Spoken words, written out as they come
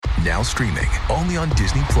Now streaming only on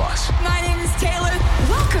Disney+. My name is Taylor.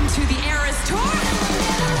 Welcome to the Eras Tour.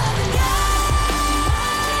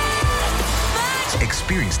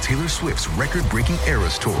 Experience Taylor Swift's record-breaking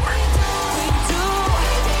Eras Tour.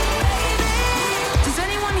 Does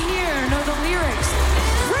anyone here know the lyrics?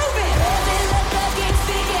 Prove it!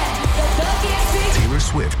 Taylor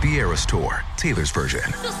Swift The Eras Tour, Taylor's version,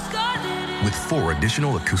 with 4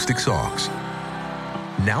 additional acoustic songs.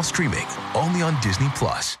 Now streaming only on Disney+.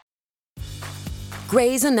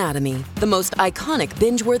 Grey's Anatomy, the most iconic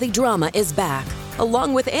binge-worthy drama, is back,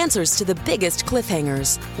 along with answers to the biggest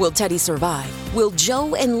cliffhangers. Will Teddy survive? Will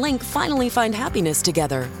Joe and Link finally find happiness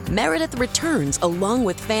together? Meredith returns along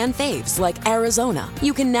with fan faves like Arizona.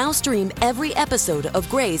 You can now stream every episode of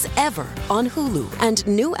Grey's ever on Hulu and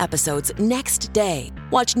new episodes next day.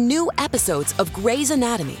 Watch new episodes of Grey's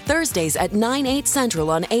Anatomy Thursdays at 9/8 Central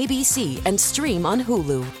on ABC and stream on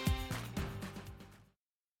Hulu.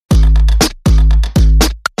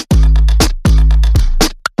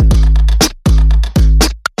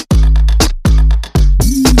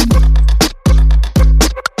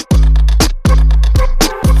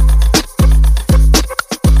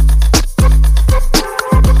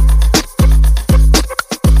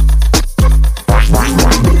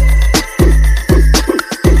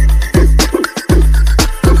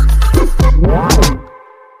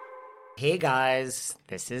 Hey guys,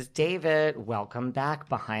 this is David. Welcome back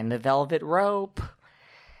behind the velvet rope.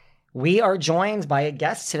 We are joined by a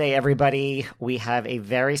guest today, everybody. We have a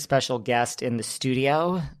very special guest in the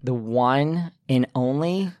studio, the one and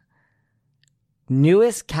only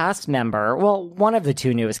newest cast member, well, one of the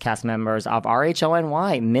 2 newest cast members of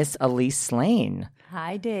RHONY, Miss Elise Slane.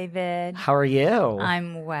 Hi, David. How are you?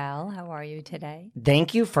 I'm well. How are you today?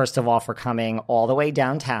 Thank you, first of all, for coming all the way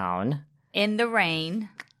downtown. In the rain.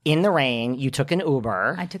 In the rain, you took an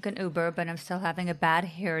Uber. I took an Uber, but I'm still having a bad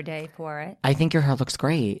hair day for it. I think your hair looks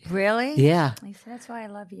great. Really? Yeah. That's why I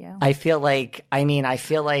love you. I feel I don't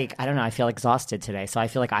know, I feel exhausted today. So I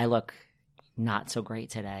feel like I look not so great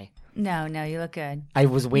today. No, you look good. I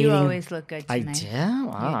was waiting. You always look good to I me. do?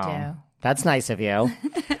 Wow. You do. That's nice of you.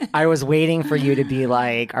 I was waiting for you to be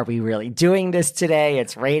like, are we really doing this today?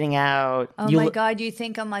 It's raining out. Oh my God, you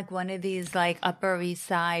think I'm like one of these like Upper East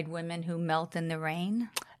Side women who melt in the rain?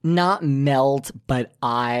 Not melt, but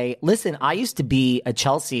I used to be a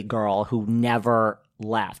Chelsea girl who never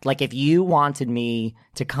left. Like if you wanted me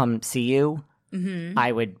to come see you,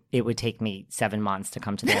 it would take me 7 months to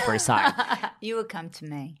come to the Upper East Side. You would come to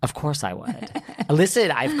me. Of course I would. Listen,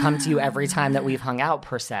 I've come to you every time that we've hung out,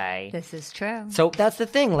 per se. This is true. So that's the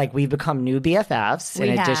thing. Like we've become new BFFs. We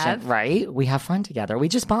in addition, have. right? We have fun together. We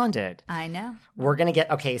just bonded. I know. We're gonna get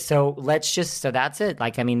okay. So that's it.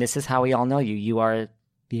 Like this is how we all know you. You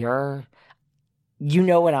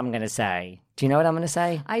know what I'm gonna say. Do you know what I'm gonna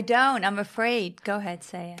say? I don't. I'm afraid. Go ahead,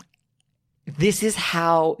 say it. This is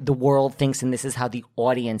how the world thinks, and this is how the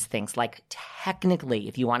audience thinks. Like, technically,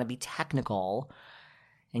 if you want to be technical,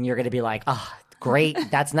 and you're going to be like, oh, great,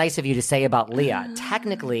 that's nice of you to say about Leah.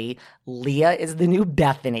 Technically, Leah is the new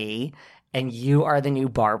Bethany, and you are the new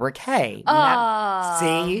Barbara Kay.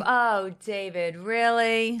 See? Oh, David,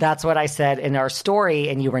 really? That's what I said in our story,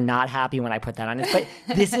 and you were not happy when I put that on it. But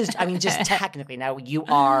this is, just technically. Now, you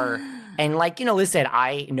are... And listen,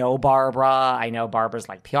 I know Barbara. I know Barbara's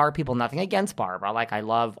like PR people. Nothing against Barbara. Like I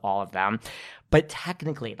love all of them. But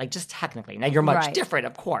technically, just technically. Now you're much different,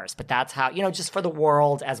 of course. But that's how, just for the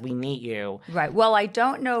world as we meet you. Right. Well, I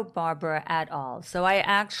don't know Barbara at all. So I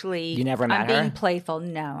actually... You never met I'm her? being playful.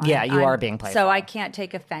 No. Yeah, you are being playful. So I can't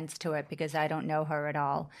take offense to it because I don't know her at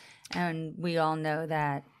all. And we all know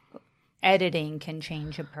that editing can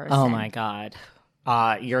change a person. Oh, my God.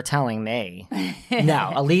 You're telling me.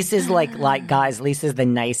 No, Elise is like guys, Elise is the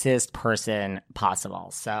nicest person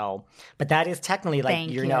possible. So, but that is technically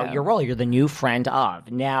like, your role. You're the new friend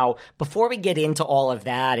of. Now, before we get into all of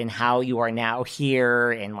that and how you are now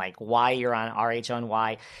here and like why you're on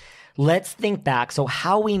RHONY, let's think back. So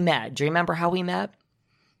how we met. Do you remember how we met?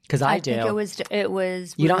 Because I do. Think it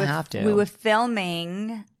was. You don't have to. We were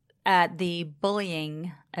filming at the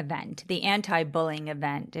bullying event, the anti-bullying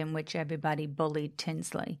event in which everybody bullied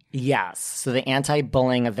Tinsley. Yes. So the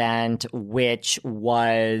anti-bullying event, which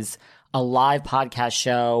was a live podcast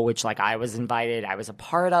show, which I was invited, I was a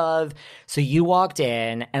part of. So you walked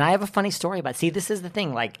in, and I have a funny story about, this is the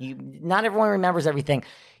thing, not everyone remembers everything.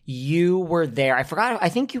 you were there. I forgot. I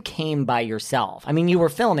think you came by yourself. I mean, you were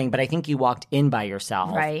filming, but I think you walked in by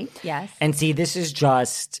yourself. Right. Yes. And see, this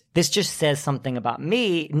just says something about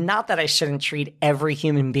me. Not that I shouldn't treat every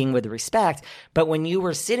human being with respect, but when you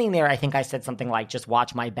were sitting there, I think I said something like, just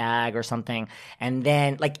watch my bag or something. And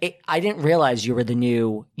then I didn't realize you were the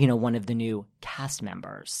new, one of the new cast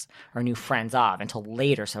members or new friends of until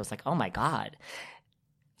later. So I was like, oh my God.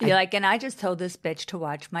 You're like, and I just told this bitch to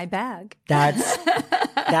watch my bag. That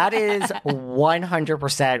is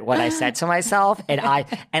 100% what I said to myself. And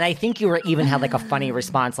I think you even had like a funny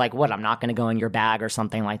response, like, what, I'm not going to go in your bag or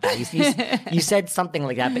something like that. You said something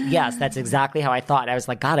like that. But yes, that's exactly how I thought. I was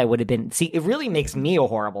like, God, I would have been, see, it really makes me a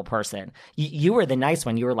horrible person. You were the nice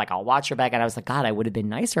one. You were like, I'll watch your bag. And I was like, God, I would have been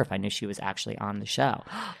nicer if I knew she was actually on the show.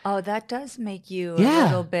 Oh, that does make you a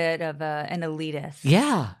little bit of an elitist.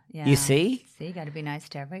 Yeah. You see? See, you got to be nice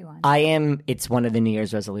to everyone. It's one of the New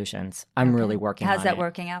Year's resolutions. I'm really working on it. How's that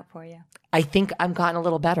working out for you? I think I'm gotten a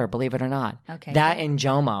little better, believe it or not. Okay. That and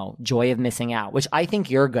JOMO, Joy of Missing Out, which I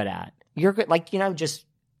think you're good at. You're good, just...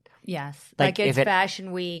 Yes. Like it's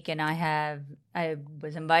Fashion Week and I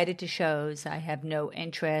was invited to shows. I have no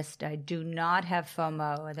interest. I do not have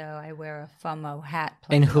FOMO, although I wear a FOMO hat.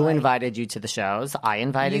 And who invited you to the shows? I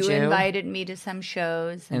invited you. You invited me to some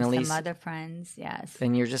shows and some other friends, yes.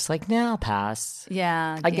 And you're just like, no, I'll pass.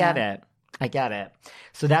 Yeah. I get it.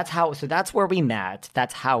 So that's where we met.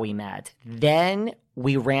 That's how we met. Then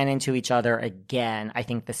we ran into each other again, I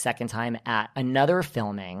think the second time at another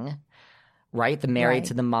filming. Right? The Married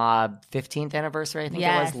to the Mob 15th anniversary, I think it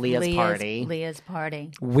was. Leah's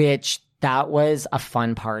party. Which, that was a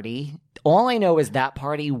fun party. All I know is that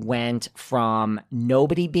party went from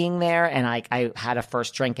nobody being there and I had a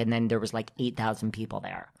first drink and then there was like 8,000 people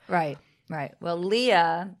there. Right. Well,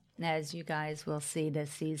 Leah, as you guys will see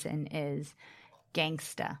this season, is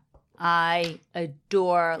gangsta. I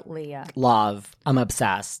adore Leah. Love. I'm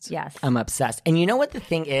obsessed. Yes. I'm obsessed. And you know what the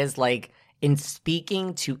thing is? Like, in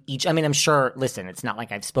speaking to each, I mean, I'm sure, listen, it's not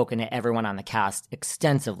like I've spoken to everyone on the cast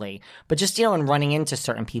extensively, but just, in running into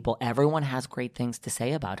certain people, everyone has great things to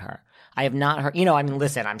say about her. I have not heard,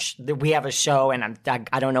 listen, we have a show and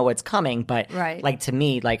I don't know what's coming, but like to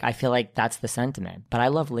me, like I feel like that's the sentiment. But I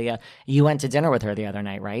love Leah. You went to dinner with her the other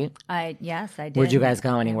night, right? Yes, I did. Where'd you guys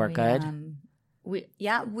go? Anywhere good? We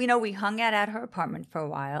hung out at her apartment for a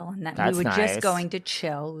while and we were just going to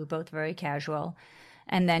chill. We were both very casual.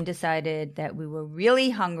 And then decided that we were really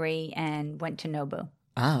hungry and went to Nobu.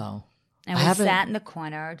 Oh. And we sat in the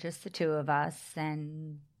corner, just the two of us,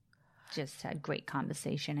 and just had great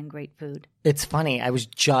conversation and great food. It's funny. I was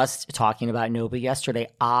just talking about Nobu yesterday.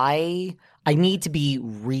 I need to be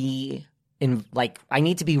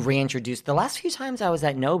reintroduced. The last few times I was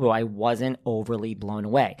at Nobu, I wasn't overly blown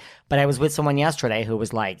away. But I was with someone yesterday who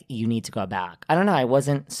was like, you need to go back. I don't know. I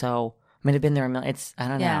wasn't so... I mean, I've been there a million. I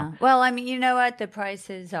don't know. Well, I mean, you know what? The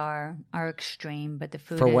prices are extreme, but the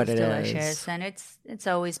food is delicious, and it's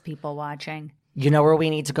always people watching. You know where we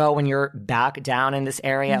need to go when you're back down in this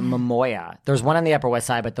area? Momoya. There's one on the Upper West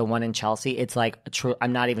Side, but the one in Chelsea, it's like true.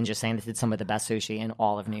 I'm not even just saying this. It's some of the best sushi in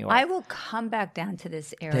all of New York. I will come back down to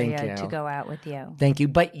this area to go out with you. Thank you.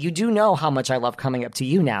 But you do know how much I love coming up to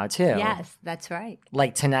you now, too. Yes, that's right.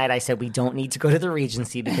 Like tonight, I said we don't need to go to the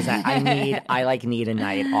Regency because I need a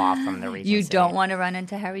night off from the Regency. You don't want to run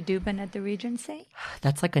into Harry Dubin at the Regency?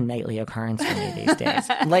 That's like a nightly occurrence for me these days.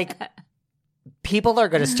 Like... People are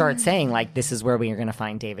going to start saying, like, this is where we are going to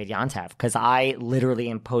find David Yontef, because I literally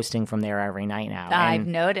am posting from there every night now. I've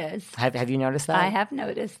noticed. Have you noticed that? I have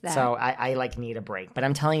noticed that. So I need a break. But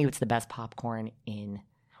I'm telling you, it's the best popcorn in...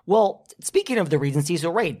 Well, speaking of the Regency,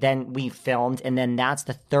 so right, then we filmed, and then that's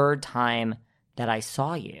the third time that I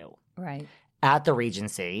saw you. Right. At the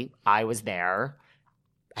Regency. I was there.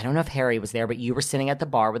 I don't know if Harry was there, but you were sitting at the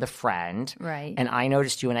bar with a friend. Right. And I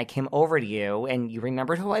noticed you, and I came over to you, and you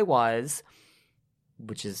remembered who I was...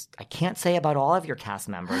 Which is, I can't say about all of your cast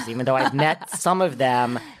members, even though I've met some of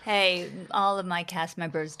them. Hey, all of my cast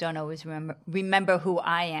members don't always remember who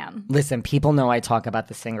I am. Listen, people know I talk about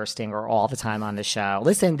the Singer Stinger all the time on the show.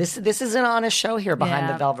 Listen, this is an honest show here behind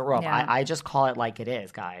the velvet rope. Yeah. I just call it like it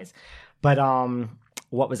is, guys. But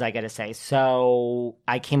what was I going to say? So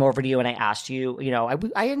I came over to you and I asked you,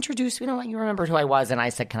 I introduced, you remembered who I was. And I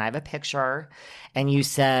said, can I have a picture? And you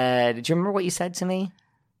said, do you remember what you said to me?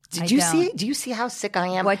 Do you see how sick I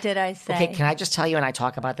am? What did I say? Okay, can I just tell you, and I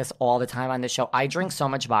talk about this all the time on the show, I drink so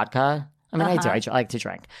much vodka. I mean, I do. I like to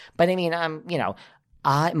drink. But I mean,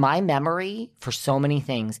 my memory for so many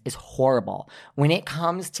things is horrible. When it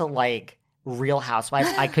comes to like Real Housewives,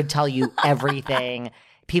 I could tell you everything.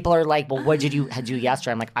 people are like, well, what did you do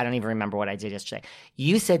yesterday? I'm like, I don't even remember what I did yesterday.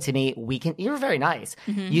 You said to me, you were very nice.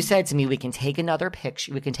 Mm-hmm. You said to me, we can take another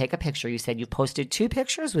picture. We can take a picture. You said you posted 2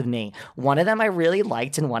 pictures with me. One of them I really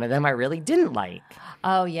liked and one of them I really didn't like.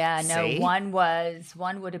 Oh, yeah. No, see?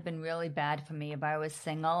 One would have been really bad for me if I was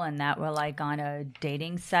single and that were like on a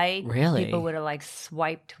dating site. Really? People would have like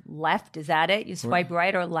swiped left. Is that it? You swipe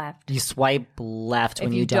right or left? You swipe left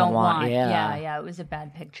when you don't want. Yeah. It was a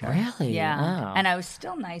bad picture. Really? Yeah. Oh. And I was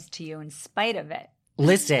still nice to you in spite of it.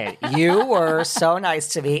 Listen, you were so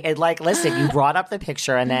nice to me. And listen, you brought up the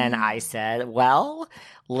picture and then I said, well,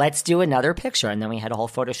 let's do another picture. And then we had a whole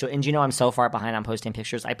photo shoot. And I'm so far behind on posting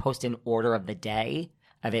pictures. I post in order of the day.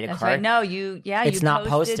 Of it occurred. Right. No, it's not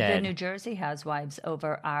posted the New Jersey Housewives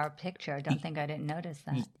over our picture. I don't think I didn't notice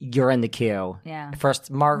that. You're in the queue. Yeah.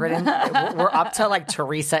 First, Margaret, we're up to like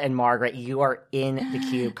Teresa and Margaret. You are in the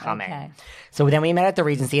queue coming. Okay. So then we met at the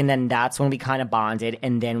Regency, and then that's when we kind of bonded,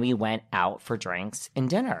 and then we went out for drinks and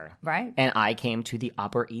dinner. Right. And I came to the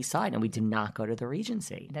Upper East Side, and we did not go to the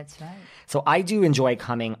Regency. That's right. So I do enjoy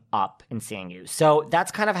coming up and seeing you. So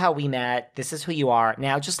that's kind of how we met. This is who you are.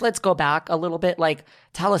 Now, just let's go back a little bit. Like,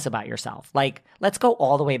 tell us about yourself. Like, let's go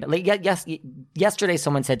all the way. But yesterday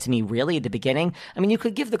someone said to me, really, at the beginning? I mean, you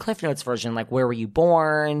could give the Cliff Notes version, like, where were you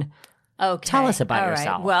born? Okay. Tell us about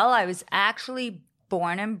yourself. Right. Well, I was actually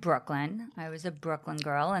born in Brooklyn. I was a Brooklyn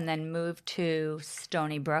girl and then moved to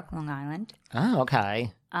Stony Brook, Long Island. Oh,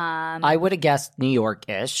 okay. I would have guessed New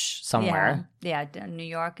York-ish somewhere. Yeah, New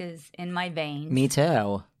York is in my veins. Me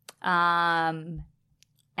too.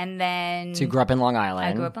 And then... So you grew up in Long Island.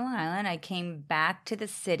 I grew up in Long Island. I came back to the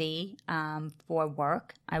city for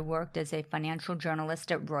work. I worked as a financial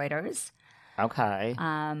journalist at Reuters. Okay.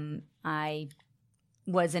 I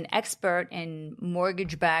was an expert in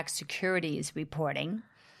mortgage-backed securities reporting,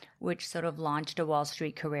 which sort of launched a Wall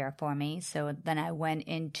Street career for me. So then I went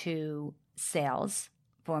into sales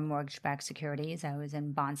for mortgage-backed securities. I was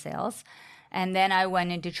in bond sales. And then I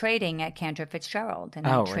went into trading at Cantor Fitzgerald, and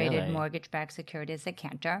I traded mortgage-backed securities at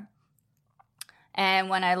Cantor. And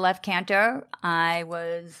when I left Cantor, I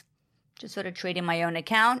was just sort of trading my own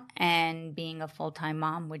account and being a full-time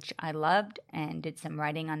mom, which I loved, and did some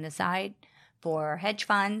writing on the side for hedge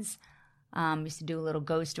funds. Used to do a little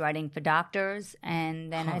ghost writing for doctors,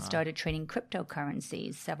 and then I started trading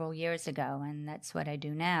cryptocurrencies several years ago, and that's what I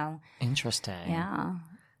do now. Interesting. Yeah.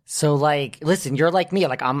 So, like, listen, you're like me.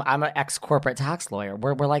 Like, I'm an ex-corporate tax lawyer.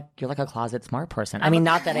 We're like, you're like a closet smart person. I mean,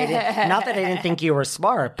 not that I didn't think you were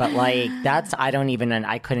smart, but like,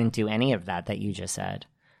 I couldn't do any of that you just said.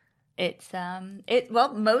 It's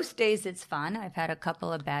well, most days it's fun. I've had a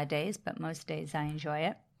couple of bad days, but most days I enjoy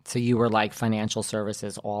it. So you were like financial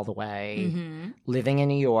services all the way, living in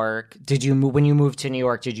New York. Did you move when you moved to New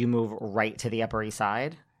York? Did you move right to the Upper East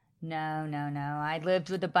Side? No. I lived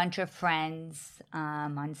with a bunch of friends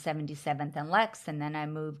on 77th and Lex, and then I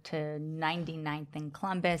moved to 99th and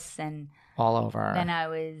Columbus, and all over. Then I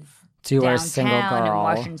was a single girl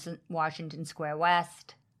in Washington Square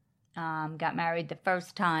West. Got married the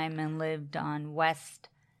first time and lived on West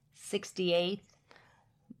 68th.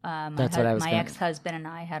 That's what I was. My ex-husband and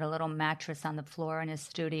I had a little mattress on the floor in his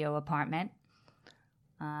studio apartment.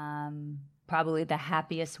 Probably the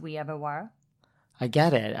happiest we ever were. I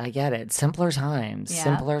get it. Simpler times. Yeah.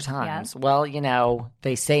 Simpler times. Yeah. Well,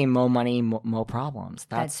 they say mo money, mo problems.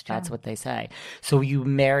 That's what they say. So you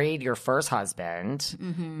married your first husband,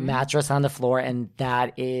 mattress on the floor, and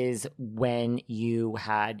that is when you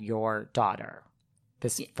had your daughter,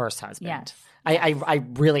 this first husband. Yes. I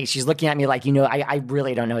really, she's looking at me like, I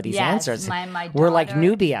really don't know these answers. My daughter, we're like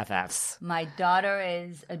new BFFs. My daughter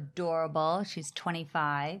is adorable. She's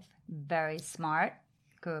 25, very smart,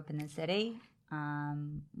 grew up in the city.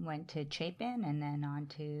 Went to Chapin and then on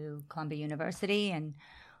to Columbia University and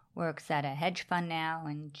works at a hedge fund now.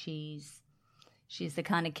 And she's the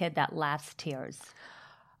kind of kid that laughs tears.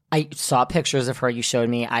 I saw pictures of her you showed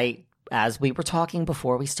me. As we were talking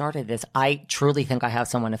before we started this, I truly think I have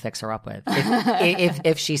someone to fix her up with.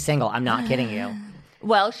 If she's single, I'm not kidding you.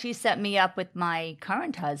 Well, she set me up with my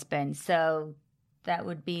current husband, so that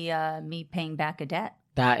would be me paying back a debt.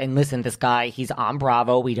 And listen, this guy, he's on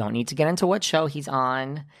Bravo. We don't need to get into what show he's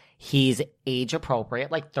on. He's age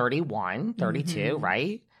appropriate, like 31, 32,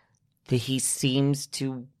 right? He seems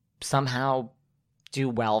to somehow do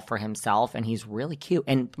well for himself, and he's really cute.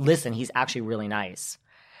 And listen, he's actually really nice.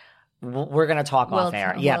 We're going to talk off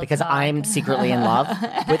air. Yeah, because talk. I'm secretly in love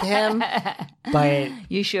with him. But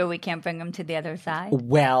you sure we can't bring him to the other side?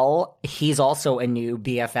 Well, he's also a new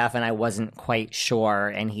BFF, and I wasn't quite sure,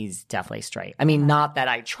 and he's definitely straight. I mean, not that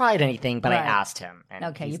I tried anything, but I asked him. And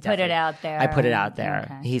okay, you put it out there. I put it out there.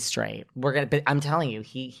 Okay. He's straight. But I'm telling you,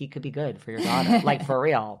 he could be good for your daughter, like for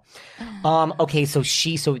real. Okay, so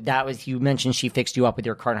that was, you mentioned she fixed you up with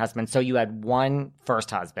your current husband. So you had one first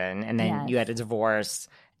husband, and then you had a divorce.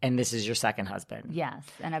 And this is your second husband. Yes.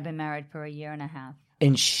 And I've been married for 1.5 years.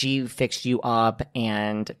 And she fixed you up,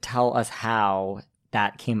 and tell us how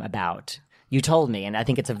that came about. You told me, and I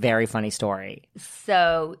think it's a very funny story.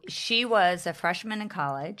 So she was a freshman in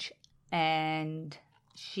college, and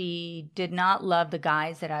she did not love the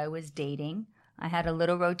guys that I was dating. I had a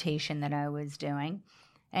little rotation that I was doing.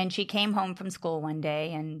 And she came home from school one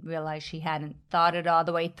day and realized she hadn't thought it all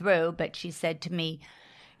the way through, but she said to me,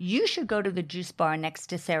 "You should go to the juice bar next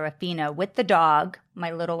to Serafina with the dog,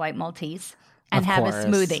 my little white Maltese, and have a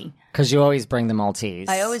smoothie." Because you always bring the Maltese.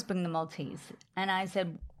 I always bring the Maltese. And I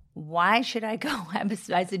said, "Why should I go have a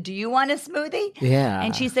smoothie?" I said, "Do you want a smoothie?" Yeah.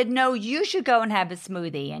 And she said, "No, you should go and have a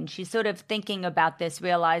smoothie." And she's sort of thinking about this,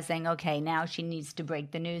 realizing, okay, now she needs to break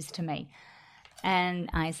the news to me. And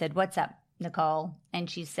I said, "What's up, Nicole?" And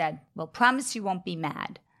she said, "Well, promise you won't be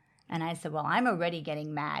mad." And I said, "Well, I'm already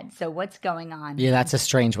getting mad, so what's going on?" Yeah, that's a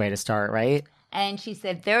strange way to start, right? And she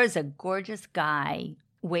said, "There is a gorgeous guy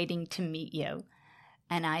waiting to meet you."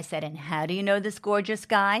 And I said, "And how do you know this gorgeous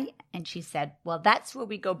guy?" And she said, "Well, that's where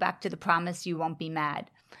we go back to the promise you won't be mad."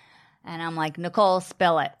 And I'm like, "Nicole,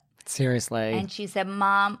 spill it." Seriously. And she said,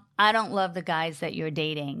 "Mom, I don't love the guys that you're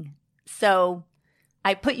dating. So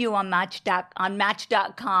I put you on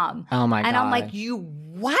Match.com. Oh, my God. And I'm like, "You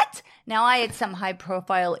what?" Now, I had some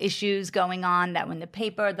high-profile issues going on that when the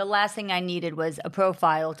paper, the last thing I needed was a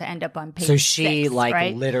profile to end up on page 6. So she,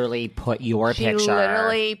 right? Literally put your picture. She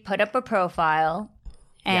literally put up a profile,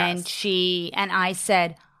 and I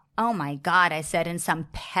said, "Oh, my God." I said, "And some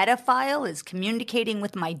pedophile is communicating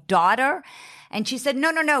with my daughter?" And she said,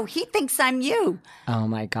 No, he thinks I'm you." Oh,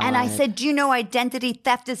 my God. And I said, "Do you know identity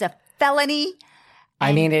theft is a felony?"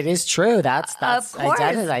 I mean, it is true. That's of course.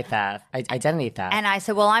 Identity theft. Identity theft. And I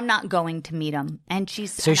said, "Well, I'm not going to meet him." And she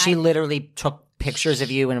said, so she literally took pictures of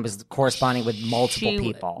you, and it was corresponding with multiple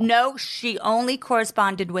people. No, she only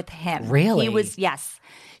corresponded with him. Really? He was, yes.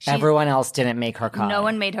 Everyone else didn't make her cut. No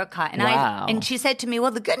one made her cut. And wow. And she said to me, "Well,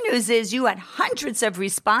 the good news is you had hundreds of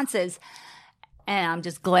responses." And I'm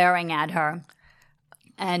just glaring at her.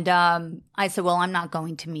 And I said, "Well, I'm not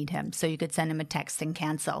going to meet him, so you could send him a text and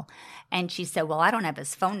cancel." And she said, "Well, I don't have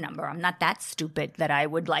his phone number. I'm not that stupid that I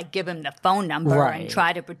would give him the phone number and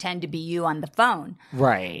try to pretend to be you on the phone."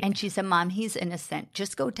 Right. And she said, "Mom, he's innocent.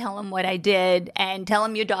 Just go tell him what I did and tell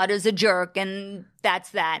him your daughter's a jerk, and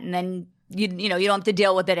that's that. And then you don't have to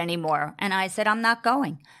deal with it anymore." And I said, "I'm not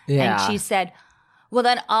going." Yeah. And she said, "Well,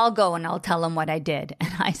 then I'll go and I'll tell him what I did."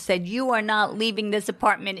 And I said, "You are not leaving this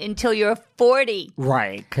apartment until you're 40.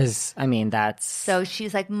 Right, because, I mean, that's... So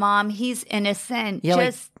she's like, "Mom, he's innocent.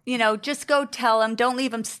 Yeah, just go tell him. Don't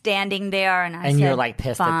leave him standing there." And I said, you're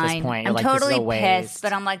pissed fine. At this point. You're I'm totally this is a waste. pissed,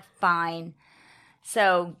 but I'm like, fine.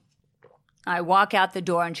 So I walk out the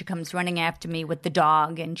door and she comes running after me with the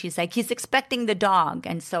dog. And she's like, "He's expecting the dog."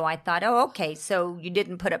 And so I thought, "Oh, okay. So you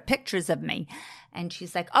didn't put up pictures of me." And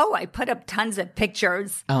she's like, "Oh, I put up tons of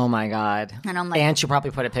pictures." Oh, my God. And I'm like... And she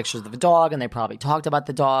probably put up pictures of the dog, and they probably talked about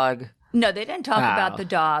the dog. No, they didn't talk about the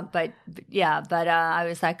dog, but I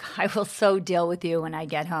was like, "I will so deal with you when I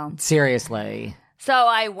get home." Seriously. So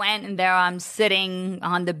I went, and there I'm sitting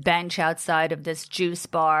on the bench outside of this juice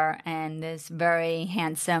bar, and this very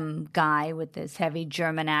handsome guy with this heavy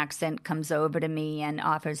German accent comes over to me and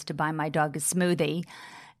offers to buy my dog a smoothie.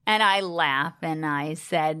 And I laugh, and I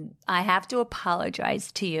said, "I have to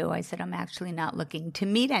apologize to you." I said, "I'm actually not looking to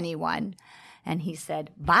meet anyone." And he said,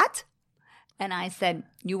 "What?" And I said,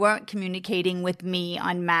 "You weren't communicating with me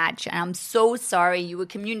on Match. And I'm so sorry. You were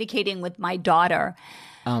communicating with my daughter."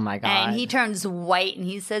 Oh, my God. And he turns white and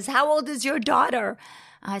he says, "How old is your daughter?"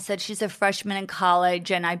 I said, "She's a freshman in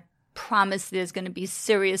college, and I promise there's going to be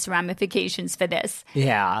serious ramifications for this."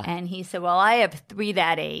 Yeah. And he said, "Well, I have 3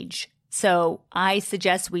 that age. So I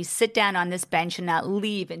suggest we sit down on this bench and not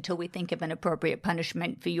leave until we think of an appropriate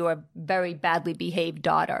punishment for your very badly behaved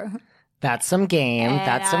daughter." That's some game. And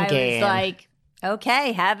that's some game. I was like,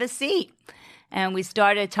 "Okay, have a seat." And we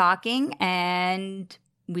started talking, and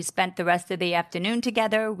we spent the rest of the afternoon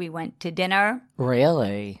together. We went to dinner.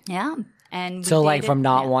 Really? Yeah. And so, from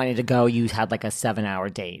not wanting to go, you had a 7-hour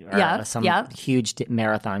date or some huge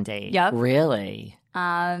marathon date. Yep. Really?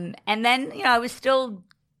 And then, I was still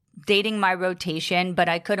dating my rotation, but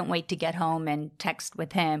I couldn't wait to get home and text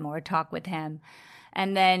with him or talk with him.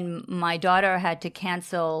 And then my daughter had to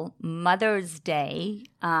cancel Mother's Day.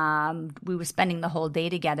 We were spending the whole day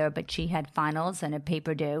together, but she had finals and a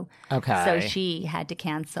paper due. Okay. So she had to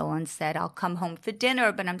cancel and said, I'll come home for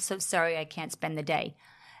dinner, but I'm so sorry I can't spend the day.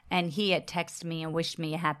 And he had texted me and wished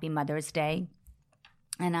me a happy Mother's Day.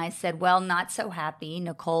 And I said, well, not so happy.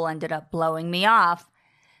 Nicole ended up blowing me off.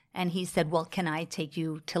 And he said, well, can I take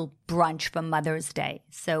you to brunch for Mother's Day?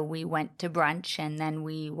 So we went to brunch, and then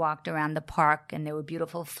we walked around the park, and there were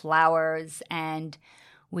beautiful flowers, and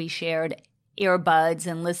we shared earbuds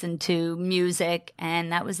and listened to music,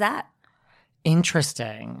 and that was that.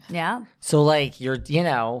 Interesting. Yeah. So like your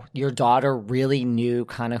daughter really knew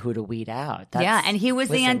kind of who to weed out. And he was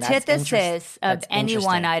the antithesis of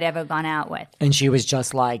anyone I'd ever gone out with. And she was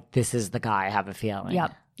just like, this is the guy, I have a feeling.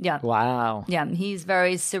 Yep. Yeah. Wow. Yeah. He's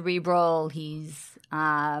very cerebral. He's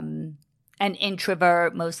an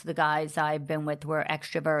introvert. Most of the guys I've been with were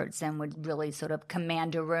extroverts and would really sort of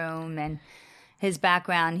command a room. And his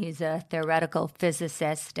background, he's a theoretical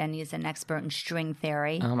physicist and he's an expert in string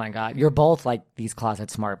theory. Oh my God. You're both like these closet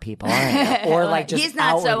smart people, aren't you? Or like just he's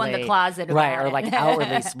not outwardly, so in the closet about right? Or like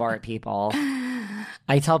outwardly smart people.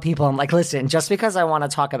 I tell people, I'm like, listen, just because I want to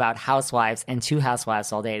talk about housewives and two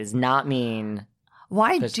housewives all day does not mean.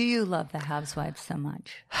 Why do you love the housewives so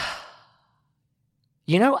much?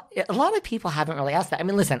 You know, a lot of people haven't really asked that. I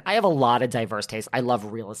mean, listen, I have a lot of diverse tastes. I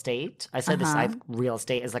love real estate. I said real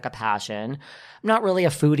estate is like a passion. I'm not really a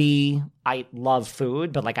foodie. I love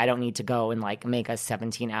food, but like I don't need to go and like make a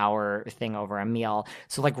 17-hour thing over a meal.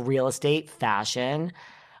 So like real estate, fashion.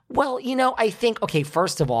 Well, you know, I think, okay,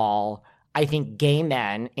 first of all, I think gay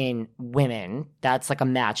men and women, that's like a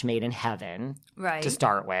match made in heaven to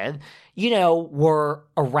start with, you know, were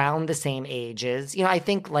around the same ages. You know, I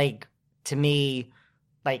think like to me,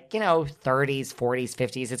 like, you know, 30s, 40s,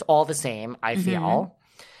 50s, it's all the same, I feel.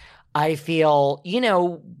 Mm-hmm. I feel, you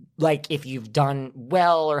know, like if you've done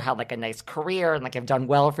well or had like a nice career and like have done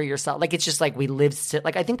well for yourself, like it's just like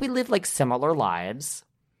I think we live like similar lives.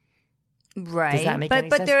 Right. Does that make any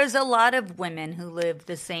sense? But there's a lot of women who live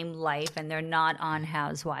the same life and they're not on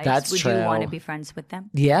Housewives. That's true. Would you want to be friends with them?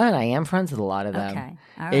 Yeah, and I am friends with a lot of them. Okay.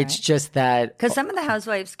 All right. It's just that. Because some of the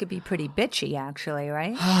housewives could be pretty bitchy, actually,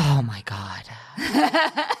 right? Oh, my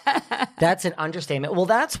God. That's an understatement. Well,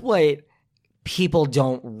 that's what people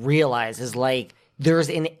don't realize is like there's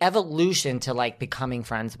an evolution to like becoming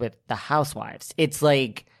friends with the housewives. It's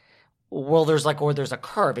like, well, there's a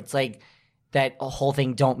curve. It's like, that whole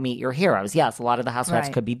thing, don't meet your heroes. Yes, a lot of the housewives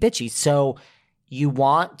could be bitchy. So you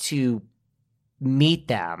want to meet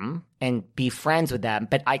them and be friends with them.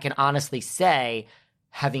 But I can honestly say,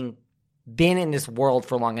 having been in this world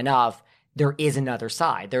for long enough, there is another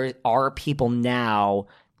side. There are people now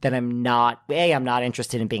that I'm not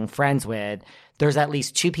interested in being friends with. There's at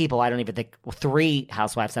least two people, I don't even think, three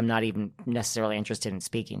housewives I'm not even necessarily interested in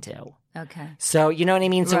speaking to. Okay. So you know what I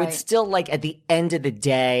mean? So it's still like at the end of the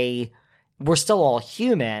day, we're still all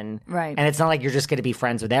human. Right. And it's not like you're just going to be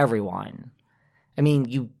friends with everyone. I mean,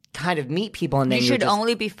 you kind of meet people and then you should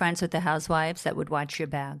only be friends with the housewives that would watch your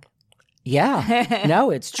bag. Yeah. No,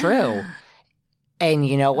 it's true. And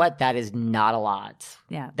you know what? That is not a lot.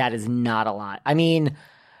 Yeah. That is not a lot. I mean,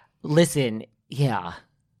 listen, yeah.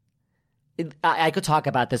 I could talk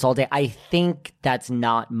about this all day. I think that's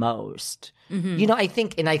not most. Mm-hmm. You know, I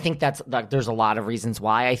think that's like, there's a lot of reasons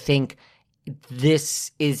why. I think this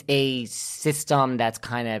is a system that's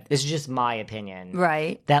this is just my opinion.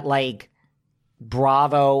 Right. That like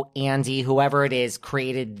Bravo, Andy, whoever it is,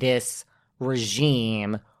 created this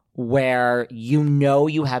regime where you know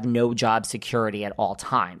you have no job security at all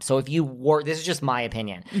times. So if you work, this is just my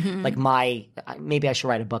opinion. Mm-hmm. Like maybe I should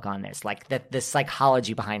write a book on this, like the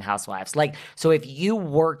psychology behind housewives. Like, so if you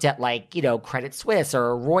worked at like, you know, Credit Suisse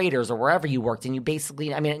or Reuters or wherever you worked and you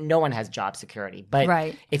basically, I mean, no one has job security,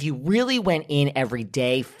 but if you really went in every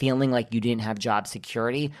day feeling like you didn't have job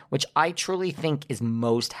security, which I truly think is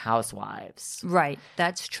most housewives. Right.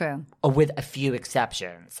 That's true. With a few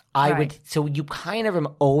exceptions. So you kind of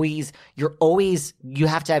you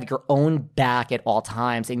have to have your own back at all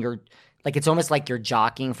times, and you're like, it's almost like you're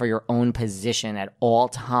jockeying for your own position at all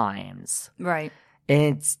times. Right.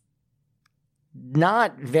 And it's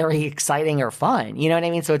not very exciting or fun. You know what I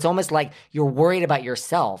mean? So it's almost like you're worried about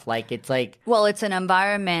yourself. Like it's like, well, it's an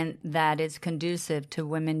environment that is conducive to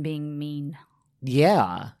women being mean.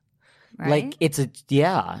 Yeah. Right? Like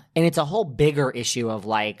and it's a whole bigger issue of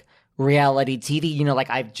like reality TV, you know, like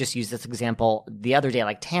I've just used this example the other day,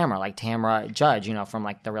 like Tamra Judge, you know, from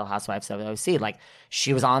like the Real Housewives of OC, like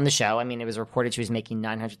she was on the show. I mean, it was reported she was making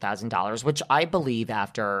 $900,000, which I believe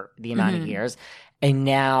after the amount of years. And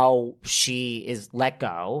now she is let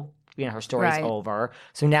go. You know, her story's over.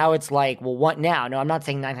 So now it's like, well, what now? No, I'm not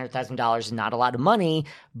saying $900,000 is not a lot of money,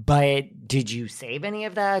 but did you save any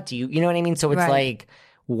of that? Do you know what I mean? So it's like,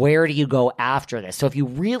 where do you go after this? So if you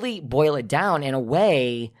really boil it down in a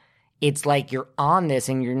way, it's like you're on this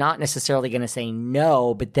and you're not necessarily going to say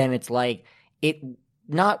no, but then it's like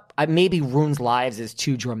maybe ruins lives is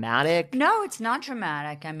too dramatic. No, it's not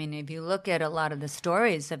dramatic. I mean, if you look at a lot of the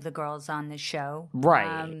stories of the girls on the show.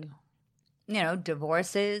 Right. You know,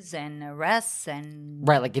 divorces and arrests and...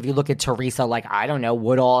 Right, like if you look at Teresa, like, I don't know,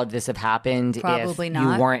 would all of this have happened if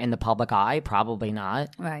you weren't in the public eye? Probably not.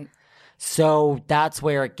 Right. So that's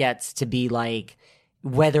where it gets to be like,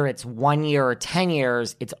 whether it's 1 year or 10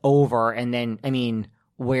 years, it's over. And then, I mean,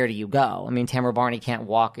 where do you go? I mean, Tamra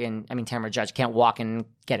Judge can't walk and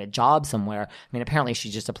get a job somewhere. I mean, apparently she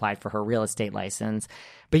just applied for her real estate license.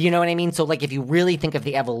 But you know what I mean? So like, if you really think of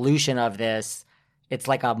the evolution of this, it's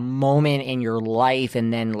like a moment in your life,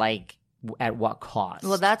 and then like at what cost?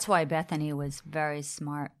 Well, that's why Bethany was very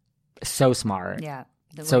smart. So smart. Yeah.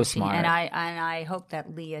 So smart. And I hope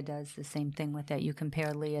that Leah does the same thing with it. You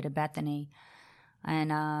compare Leah to Bethany.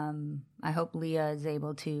 And I hope Leah is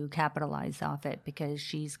able to capitalize off it because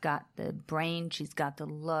she's got the brain, she's got the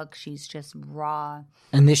look, she's just raw.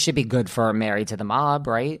 And this should be good for Married to the Mob,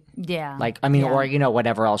 right? Yeah. Like, I mean, or, you know,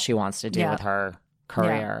 whatever else she wants to do with her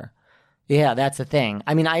career. Yeah, that's the thing.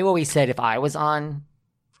 I mean, I always said if I was on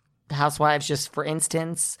Housewives, just for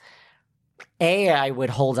instance, I would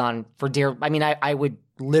hold on for dear. I mean, I would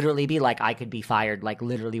literally be like, I could be fired like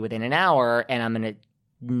literally within an hour, and I'm going to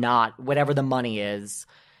not, whatever the money is,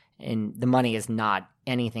 and the money is not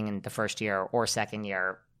anything in the first year or second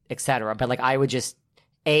year, etc. But like, I would just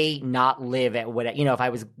not live at what, you know, if I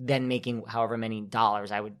was then making however many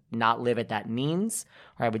dollars, I would not live at that means,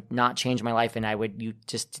 or I would not change my life, and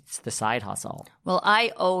it's the side hustle. Well,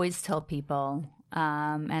 I always tell people,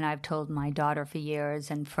 and I've told my daughter for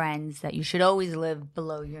years and friends, that you should always live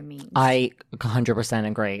below your means. I 100%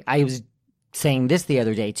 agree. I was saying this the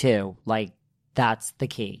other day too, like, that's the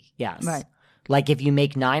key. Yes. Right. Like if you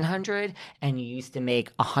make 900 and you used to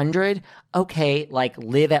make 100, okay, like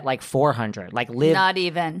live at like 400. Like live. Not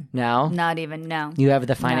even. No? Not even, no. You have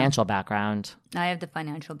the financial background. I have the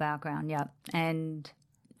financial background, yeah. And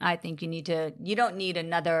I think you don't need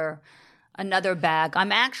another bag. I'm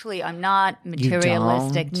not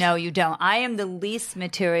materialistic. You don't? No, you don't. I am the least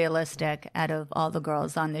materialistic out of all the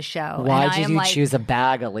girls on the show. Why did you choose a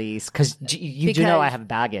bag, Elise? Because you do know I have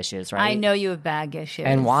bag issues, right? I know you have bag issues.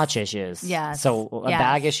 And watch issues. Yes. So a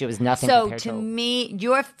bag issue is nothing compared to... So to me,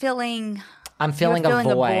 you're filling... I'm filling a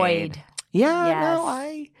void. Yeah, yes.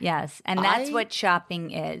 no, Yes, and that's what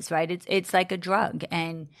shopping is, right? It's like a drug,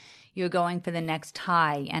 and... You're going for the next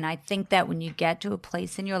high. And I think that when you get to a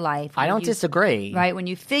place in your life... I don't disagree. Right? When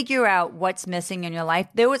you figure out what's missing in your life...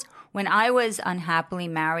 When I was unhappily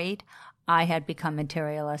married, I had become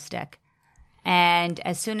materialistic. And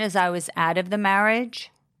as soon as I was out of the marriage,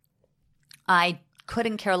 I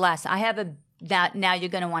couldn't care less. Now you're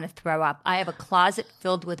going to want to throw up. I have a closet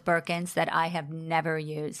filled with Birkins that I have never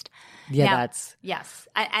used. Yeah, now, that's... Yes.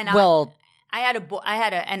 I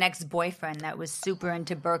had an ex-boyfriend that was super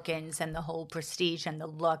into Birkins and the whole prestige and the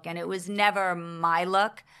look, and it was never my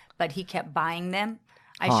look, but he kept buying them.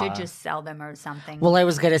 I should just sell them or something. Well, I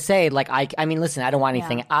was going to say, like, I mean, listen, I don't want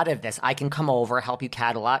anything out of this. I can come over, help you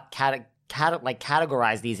categorize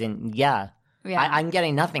these, and I'm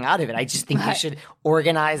getting nothing out of it. I just think you should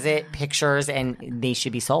organize it, pictures, and they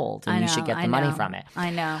should be sold, and you should get the money from it. I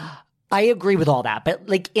know. I agree with all that, but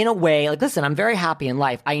like in a way, like listen, I'm very happy in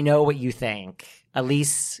life. I know what you think.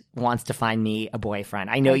 Elise wants to find me a boyfriend.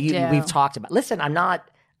 I know you. We've talked about. Listen, I'm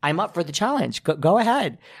up for the challenge. Go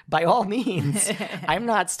ahead, by all means. I'm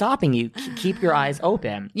not stopping you. Keep your eyes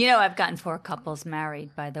open. You know, I've gotten 4 couples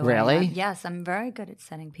married. By the way, really? Yes, I'm very good at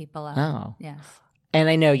setting people up. Oh, yes. And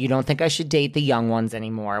I know you don't think I should date the young ones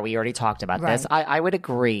anymore. We already talked about this. I would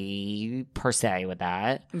agree per se with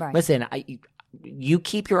that. Right. Listen, you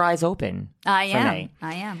keep your eyes open. I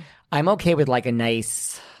am. I'm okay with like a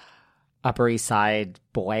nice Upper East Side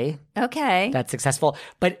boy. Okay. That's successful.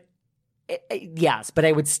 But yes, but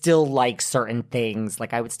I would still like certain things.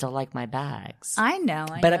 Like I would still like my bags. I know.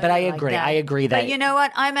 But I agree. I agree that. But you know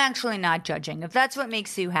what? I'm actually not judging. If that's what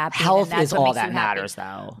makes you happy, health is all that matters,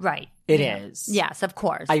 though. Right. It is. Yes, of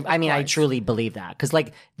course. I mean, I truly believe that. Because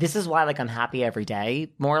like, this is why like I'm happy every day,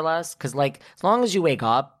 more or less. Because like, as long as you wake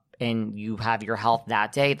up and you have your health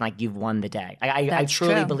that day, like you've won the day. I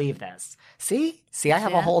truly believe this. See, I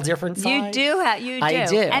have a whole different side. You do. I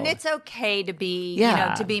do. And it's okay to be,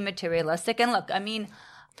 to be materialistic. And look, I mean,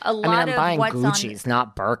 I'm buying Gucci's,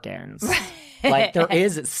 not Birkins. Like there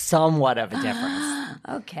is somewhat of a difference.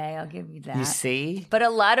 Okay, I'll give you that. You see? But a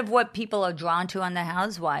lot of what people are drawn to on The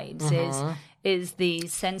Housewives is the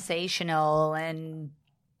sensational and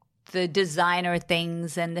the designer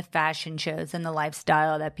things and the fashion shows and the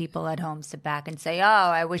lifestyle that people at home sit back and say, oh,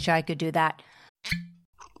 I wish I could do that.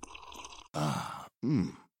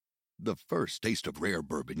 The first taste of rare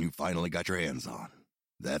bourbon you finally got your hands on.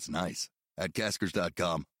 That's nice. At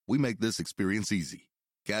Caskers.com, we make this experience easy.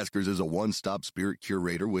 Caskers is a one-stop spirit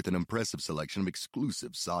curator with an impressive selection of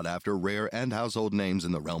exclusive, sought-after, rare, and household names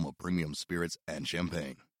in the realm of premium spirits and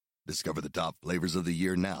champagne. Discover the top flavors of the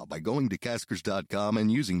year now by going to Caskers.com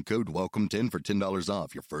and using code WELCOME10 for $10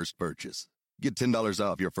 off your first purchase. Get $10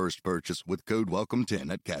 off your first purchase with code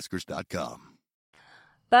WELCOME10 at Caskers.com.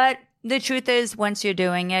 But the truth is, once you're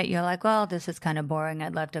doing it, you're like, well, this is kind of boring.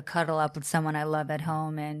 I'd love to cuddle up with someone I love at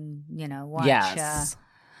home and, watch. Yes.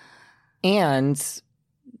 And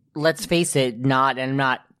let's face it, I'm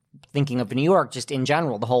not thinking of New York, just in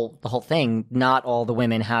general, the whole thing, not all the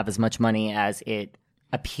women have as much money as it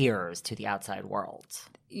appears to the outside world.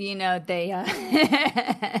 They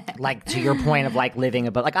like to your point of like living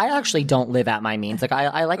above, like I actually don't live at my means. Like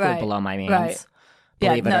I like live below my means. Right.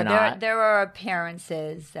 Believe it or not. There are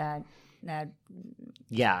appearances that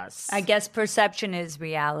yes. I guess perception is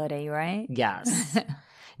reality, right? Yes.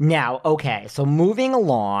 Now, okay, so moving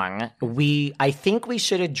along, I think we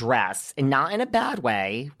should address, and not in a bad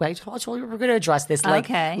way, but I told you we're going to address this. Like,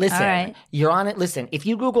 okay, listen, all right. You're on it. Listen, if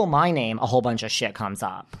you Google my name, a whole bunch of shit comes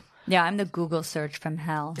up. Yeah, I'm the Google search from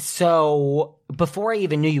hell. So before I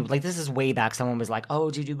even knew you, like this is way back, someone was like, oh,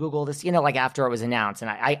 did you Google this? Like after it was announced, and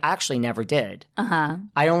I actually never did. Uh-huh.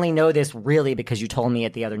 I only know this really because you told me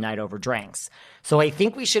it the other night over drinks. So I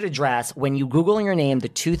think we should address, when you Google your name, the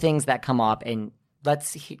two things that come up, and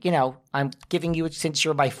I'm giving you, since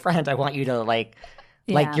you're my friend, I want you to like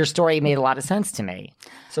your story made a lot of sense to me.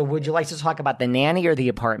 So would you like to talk about the nanny or the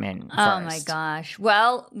apartment first? Oh my gosh.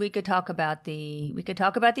 Well, we could talk about the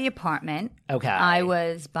apartment. Okay. I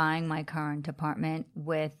was buying my current apartment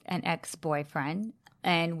with an ex-boyfriend,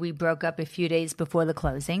 and we broke up a few days before the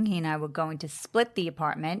closing. He and I were going to split the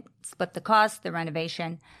apartment, split the cost, the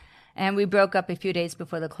renovation, and we broke up a few days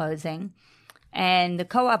before the closing. And the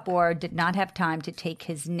co-op board did not have time to take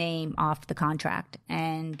his name off the contract.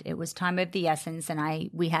 And it was time of the essence, and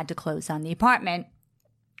we had to close on the apartment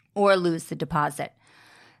or lose the deposit.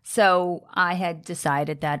 So I had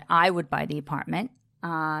decided that I would buy the apartment.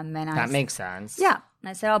 That makes sense. Yeah.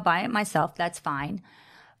 I said, I'll buy it myself. That's fine.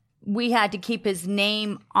 We had to keep his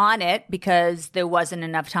name on it because there wasn't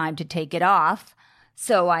enough time to take it off.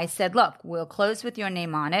 So I said, look, we'll close with your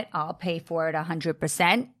name on it. I'll pay for it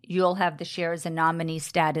 100%. You'll have the shares and nominee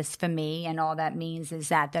status for me. And all that means is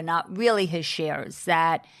that they're not really his shares,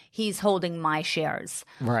 that he's holding my shares.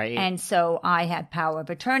 Right. And so I had power of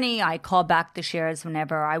attorney. I call back the shares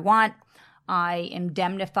whenever I want. I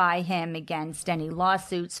indemnify him against any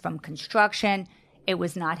lawsuits from construction. It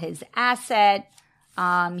was not his asset.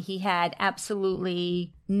 He had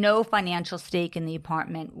absolutely no financial stake in the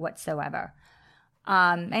apartment whatsoever.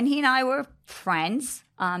 And he and I were friends,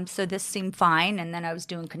 so this seemed fine. And then I was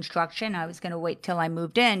doing construction. I was going to wait till I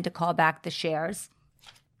moved in to call back the shares.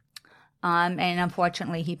 And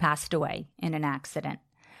unfortunately, he passed away in an accident.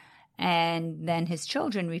 And then his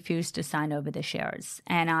children refused to sign over the shares.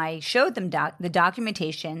 And I showed them the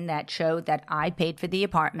documentation that showed that I paid for the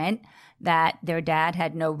apartment, that their dad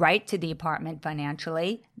had no right to the apartment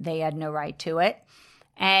financially. They had no right to it.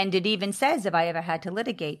 And it even says if I ever had to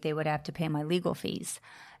litigate, they would have to pay my legal fees.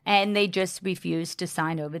 And they just refused to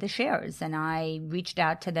sign over the shares. And I reached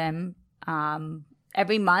out to them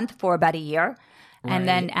every month for about a year. Right. And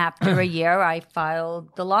then after a year, I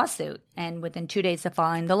filed the lawsuit. And within 2 days of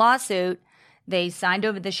filing the lawsuit, they signed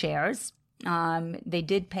over the shares. They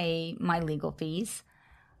did pay my legal fees.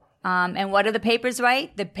 And what do the papers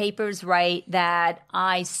write? The papers write that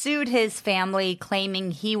I sued his family,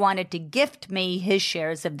 claiming he wanted to gift me his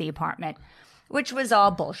shares of the apartment, which was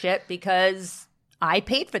all bullshit because I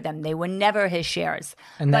paid for them. They were never his shares.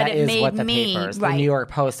 And that is what the papers, the New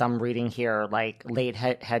York Post, I'm reading here, like late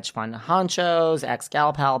hedge fund honchos,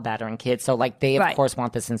 ex-gal pal, battering kids. So like they, of course,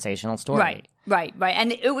 want the sensational story. Right.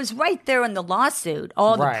 And it was right there in the lawsuit,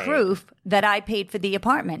 all the proof that I paid for the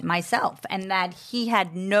apartment myself and that he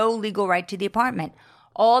had no legal right to the apartment.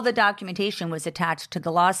 All the documentation was attached to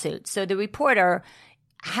the lawsuit. So the reporter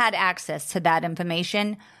had access to that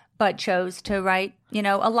information, but chose to write,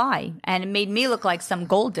 a lie. And it made me look like some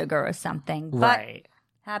gold digger or something. Right.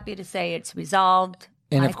 But happy to say it's resolved.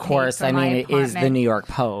 And of course, it is the New York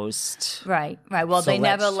Post. Right. Well, so they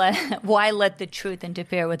never why let the truth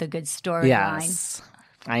interfere with a good storyline? Yes.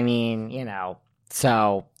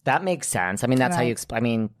 So that makes sense. That's how you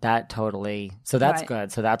explain. That totally. So that's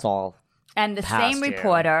good. So that's all. And the same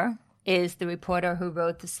reporter is the reporter who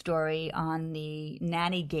wrote the story on the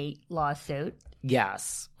Nannygate lawsuit.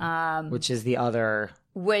 Yes. Which is the other.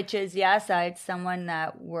 Which is, yes, I had someone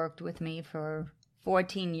that worked with me for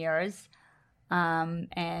 14 years.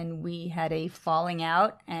 And we had a falling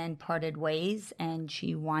out and parted ways, and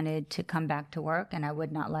she wanted to come back to work, and I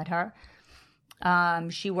would not let her.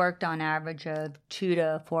 She worked on average of 2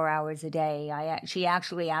 to 4 hours a day. She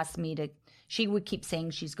actually asked me she would keep saying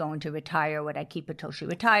she's going to retire. Would I keep her till she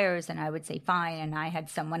retires? And I would say fine. And I had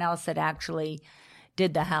someone else that actually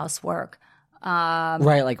did the housework.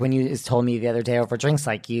 Right, like when you told me the other day over drinks,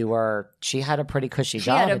 like she had a pretty cushy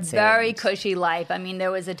job. She had a very cushy life.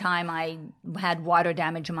 There was a time I had water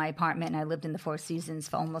damage in my apartment, and I lived in the Four Seasons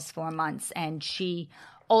for almost 4 months, and she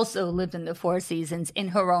also lived in the Four Seasons in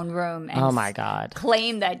her own room. And oh my God!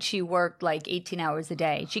 Claimed that she worked like 18 hours a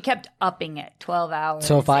day. She kept upping it, 12 hours.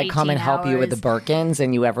 So if I come and help you with the Birkins,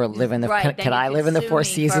 and you ever live in the, could I live in the Four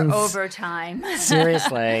Seasons? For overtime.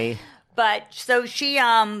 Seriously. But so she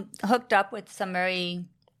hooked up with some very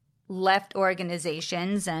left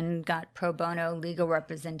organizations and got pro bono legal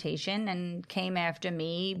representation and came after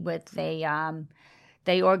me with they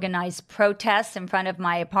organized protests in front of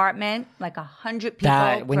my apartment, like 100 people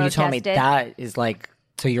when protested. You told me that is like,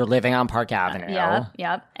 so you're living on Park Avenue.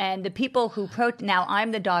 Yep. And the people who now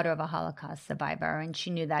I'm the daughter of a Holocaust survivor, and she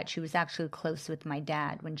knew that. She was actually close with my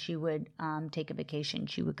dad. When she would take a vacation,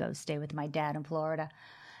 she would go stay with my dad in Florida.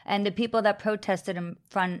 And the people that protested in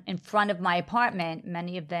front of my apartment,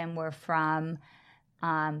 many of them were from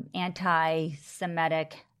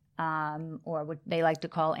anti-Semitic or what they like to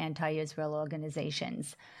call anti-Israel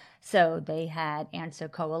organizations. So they had Answer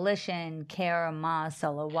Coalition, CARE, Hamas,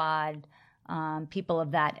 Alawad, people of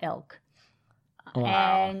that ilk. Wow.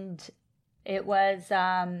 And it was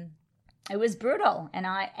brutal.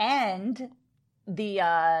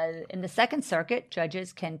 In the Second Circuit,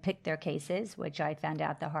 judges can pick their cases, which I found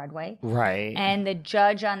out the hard way. Right. And the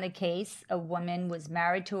judge on the case, a woman, was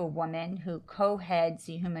married to a woman who co-heads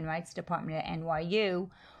the Human Rights Department at NYU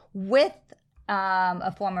with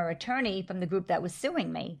a former attorney from the group that was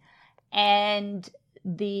suing me. And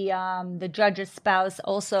the judge's spouse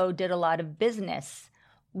also did a lot of business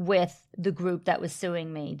with the group that was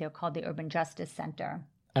suing me. They're called the Urban Justice Center.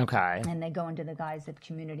 Okay. And they go into the guise of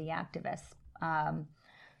community activists.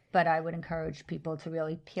 But I would encourage people to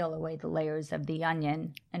really peel away the layers of the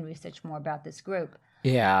onion and research more about this group.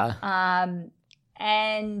 Yeah.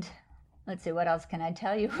 And let's see, what else can I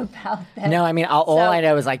tell you about that? No, all I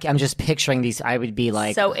know is I'm just picturing these. I would be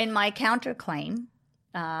like. So in my counterclaim,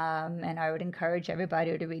 and I would encourage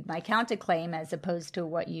everybody to read my counterclaim as opposed to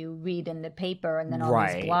what you read in the paper and then all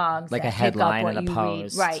these blogs. Like a headline in a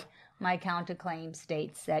post. Right. My counterclaim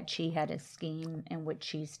states that she had a scheme in which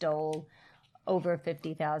she stole over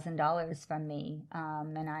 $50,000 from me.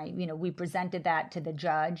 And we presented that to the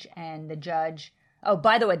judge, and the judge, oh,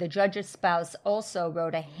 by the way, the judge's spouse also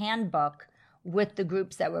wrote a handbook with the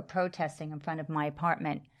groups that were protesting in front of my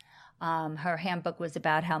apartment. Her handbook was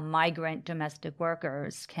about how migrant domestic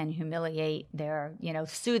workers can humiliate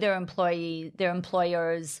sue their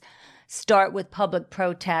employers, start with public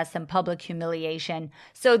protests and public humiliation.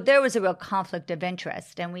 So there was a real conflict of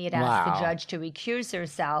interest, and we had asked the judge to recuse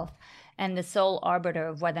herself, and the sole arbiter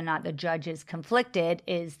of whether or not the judge is conflicted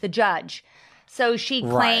is the judge. So she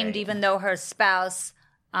claimed, even though her spouse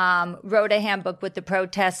wrote a handbook with the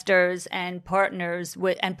protesters and partnered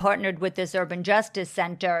with this Urban Justice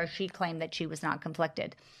Center, she claimed that she was not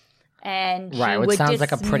conflicted. And she would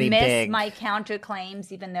dismiss my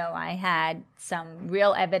counterclaims, even though I had some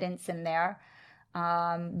real evidence in there.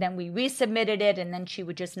 Then we resubmitted it, and then she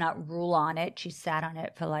would just not rule on it. She sat on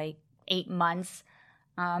it for like 8 months.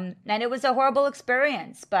 And it was a horrible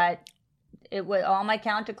experience, but all my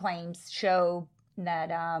counterclaims show that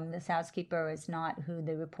this housekeeper is not who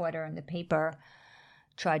the reporter in the paper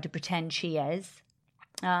tried to pretend she is.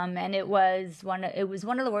 And it was one of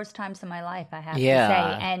the worst times of my life, I have to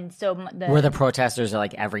say. And so were the protesters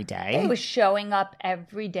like every day? They were showing up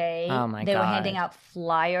every day. Oh my God. They were handing out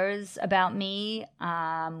flyers about me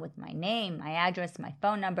with my name, my address, my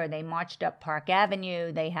phone number. They marched up Park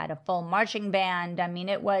Avenue. They had a full marching band.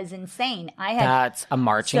 It was insane. That's a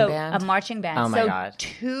marching band? A marching band. Oh my God.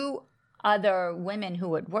 2 other women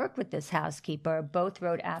who had worked with this housekeeper both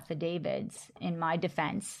wrote affidavits in my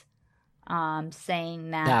defense.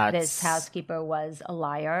 saying that this housekeeper was a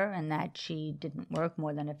liar and that she didn't work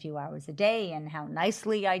more than a few hours a day, and how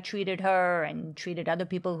nicely I treated her and treated other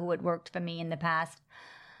people who had worked for me in the past.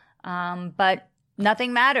 But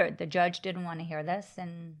nothing mattered. The judge didn't want to hear this,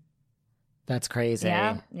 and that's crazy.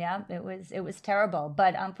 Yeah, it was terrible.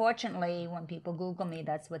 But unfortunately, when people Google me,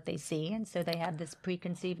 that's what they see, and so they have this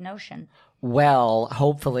preconceived notion. Well,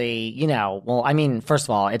 hopefully, I mean, first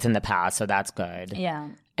of all, it's in the past, so that's good. Yeah.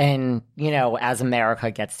 And, as America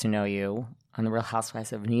gets to know you on The Real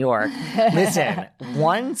Housewives of New York, listen,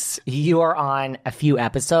 once you are on a few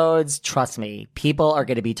episodes, trust me, people are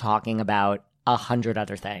going to be talking about 100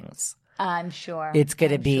 other things. I'm sure. It's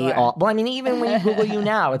going to be all, well, I mean, even when you Google you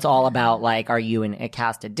now, it's all about like, are you in a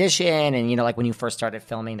cast edition? And, like when you first started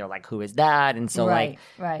filming, they're like, who is that? And so right.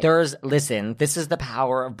 listen, this is the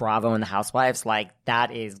power of Bravo and the Housewives. Like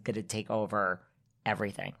that is going to take over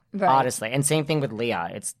everything, honestly. And same thing with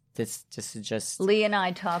Leah. It's just Leah and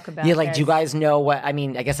I talk about do you guys know what, I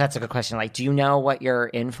mean, I guess that's a good question. Like, do you know what you're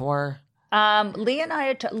in for? Leah and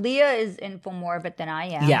I Leah is in for more of it than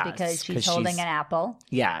I am because she's holding an apple.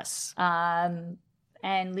 Yes. And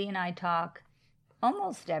Leah and I talk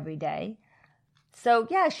almost every day. So,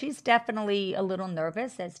 yeah, she's definitely a little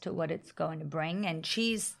nervous as to what it's going to bring. And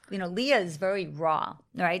she's, Leah is very raw,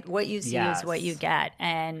 right? What you see is what you get,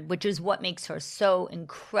 and which is what makes her so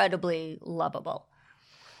incredibly lovable.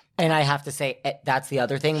 And I have to say, that's the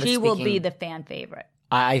other thing. She will be the fan favorite.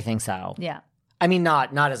 I think so. Yeah. I mean,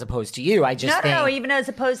 not as opposed to you. I just think... No, even as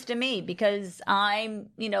opposed to me, because I'm,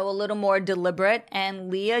 a little more deliberate, and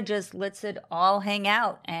Leah just lets it all hang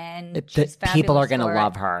out, and she's fabulous. People are going to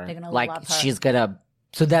love her. They're going to love her. She's going to...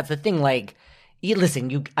 So that's the thing, like,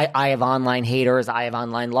 listen, I have online haters, I have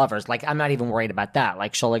online lovers. Like, I'm not even worried about that.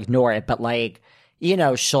 Like, she'll ignore it, but like,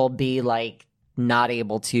 she'll be like not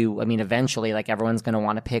able to... I mean, eventually, like, everyone's going to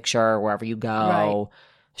want a picture wherever you go. Right.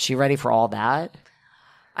 Is she ready for all that?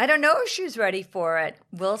 I don't know if she's ready for it.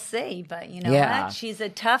 We'll see. But you know what? She's a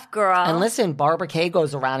tough girl. And listen, Barbara Kay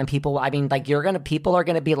goes around and people, I mean, like people are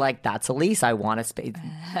going to be like, that's Elise. I want a space.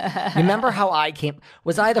 Remember how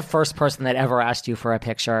was I the first person that ever asked you for a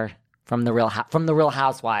picture from the Real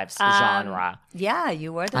Housewives genre? Yeah,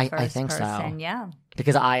 you were the first I think person. So. Yeah.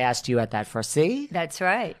 Because I asked you at that first. See? That's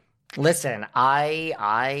right. Listen,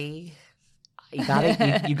 You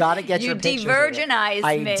gotta get your pictures. You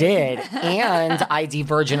de-virginized me. I did. And I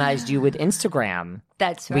de-virginized you with Instagram.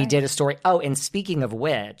 That's right. We did a story. Oh, and speaking of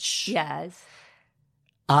which. Yes.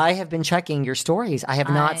 I have been checking your stories. I have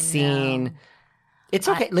not seen. It's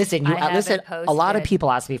okay. Listen, listen. A lot of people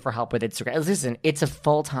ask me for help with Instagram. Listen, it's a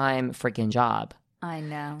full-time freaking job. I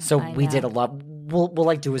know. So we did a love. We'll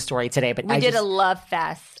like do a story today, but we did a love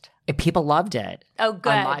fest. People loved it. Oh,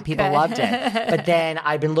 good. People loved it. But then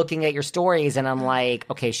I've been looking at your stories and I'm like,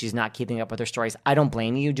 okay, she's not keeping up with her stories. I don't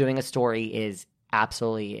blame you. Doing a story is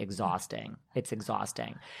absolutely exhausting. It's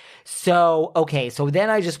exhausting. So, okay. So then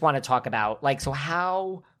I just want to talk about so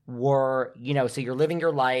how were, so you're living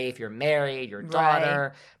your life, you're married, your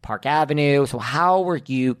daughter, Park Avenue. So how were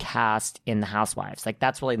you cast in The Housewives?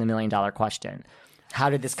 That's really the $1 million question. How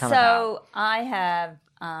did this come about? So I have...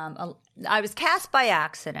 I was cast by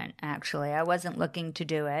accident, actually. I wasn't looking to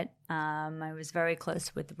do it. I was very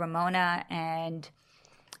close with Ramona and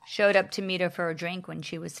showed up to meet her for a drink when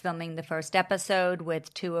she was filming the first episode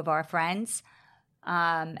with two of our friends.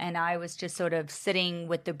 And I was just sort of sitting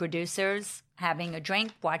with the producers, having a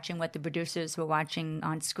drink, watching what the producers were watching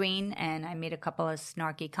on screen. And I made a couple of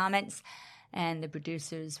snarky comments. And the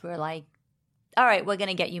producers were like, all right, we're going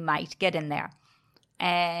to get you mic'd. Get in there.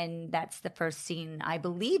 And that's the first scene. I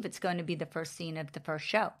believe it's going to be the first scene of the first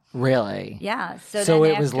show. Really? Yeah. So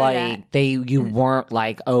it was like you weren't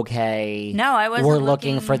like, okay. No, I wasn't. We're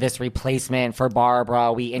looking for this replacement for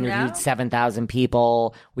Barbara. We interviewed 7,000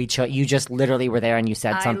 people. You just literally were there and you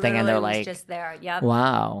said something and they're like. I was just there. Yep.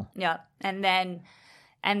 Wow. Yep. And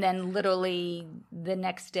then literally the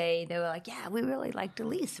next day they were like, yeah, we really liked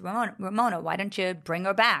Elise. Ramona, why don't you bring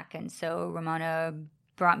her back? And so Ramona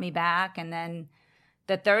brought me back, and then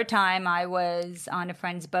the third time I was on a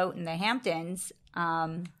friend's boat in the Hamptons,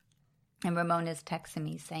 and Ramona's texting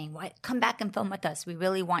me saying, "What? Come back and film with us. We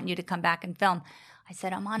really want you to come back and film." I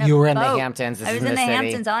said, "I'm on a boat." You were in the Hamptons. I was in the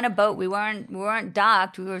Hamptons on a boat. We weren't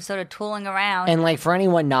docked. We were sort of tooling around. And for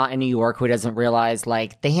anyone not in New York who doesn't realize,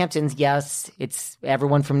 the Hamptons, yes, it's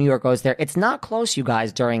everyone from New York goes there. It's not close, you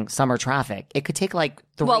guys, during summer traffic. It could take 3.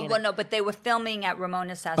 Well, no, but they were filming at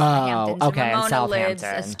Ramona's house in the Hamptons. Okay, and Ramona lives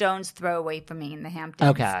Southampton. a stone's throw away from me in the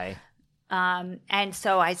Hamptons. Okay. And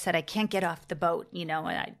so I said, I can't get off the boat,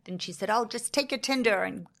 and she said, oh, just take your Tinder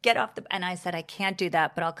and get off and I said, I can't do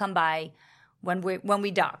that, but I'll come by When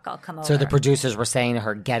we dock, I'll come over. So the producers were saying to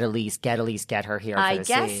her, get Elise, get her here for the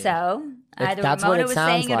scene. I guess so. Either Ramona was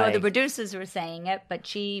saying it or the producers were saying it, but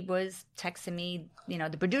she was texting me,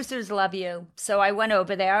 the producers love you. So I went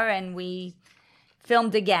over there and we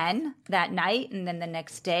filmed again that night and then the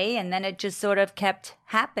next day, and then it just sort of kept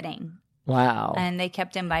happening. Wow. And they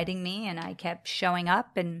kept inviting me and I kept showing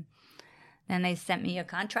up, and then they sent me a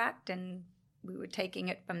contract and we were taking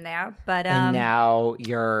it from there. But and now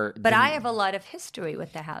you're... But I have a lot of history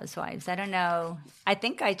with the Housewives. I don't know. I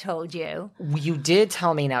think I told you. You did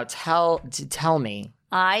tell me. Now tell me.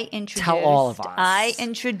 Tell all of us. I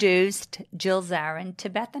introduced Jill Zarin to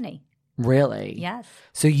Bethany. Really? Yes.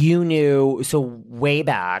 So you knew, way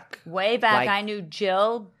back. Way back. I knew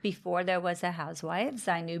Jill before there was a Housewives.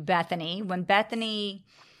 I knew Bethany. When Bethany...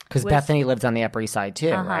 Because Bethany lived on the Upper East Side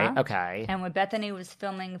too, right? Okay. And when Bethany was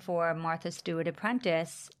filming for Martha Stewart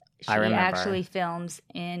Apprentice, she actually films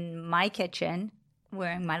in my kitchen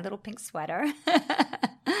wearing my little pink sweater.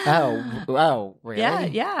 Oh, really?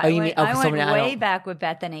 Yeah. I went way back with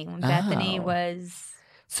Bethany when Bethany was...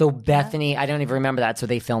 So Bethany, I don't even remember that. So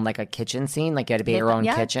they filmed like a kitchen scene? Like you had to be your own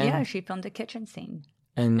kitchen? Yeah, she filmed a kitchen scene.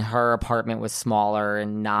 And her apartment was smaller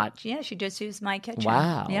and not... Yeah, she just used my kitchen.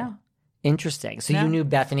 Wow. Yeah. Interesting. So you knew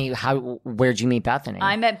Bethany. Where'd you meet Bethany?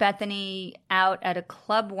 I met Bethany out at a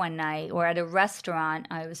club one night or at a restaurant.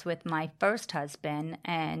 I was with my first husband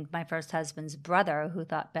and my first husband's brother, who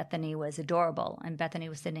thought Bethany was adorable. And Bethany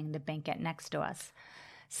was sitting in the banquette next to us.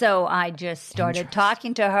 So I just started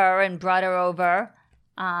talking to her and brought her over.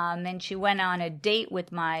 And she went on a date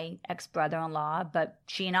with my ex-brother-in-law, but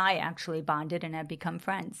she and I actually bonded and have become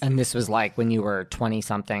friends. And this was like when you were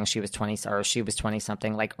 20-something, she was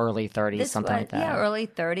 20-something, like early 30s, something like that. Yeah, early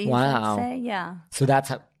 30s, wow. I'd say, yeah. So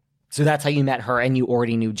that's how you met her, and you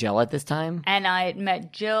already knew Jill at this time? And I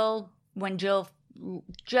met Jill when Jill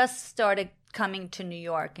just started coming to New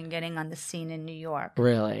York and getting on the scene in New York.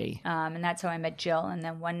 Really? And that's how I met Jill. And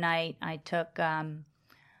then one night I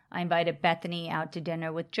invited Bethany out to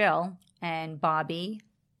dinner with Jill and Bobby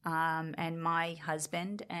and my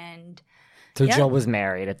husband. And so Jill was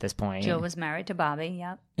married at this point. Jill was married to Bobby,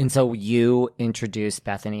 yep. And so you introduced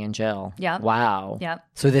Bethany and Jill. Yep. Wow. Yep.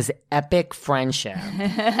 So this epic friendship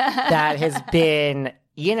that has been,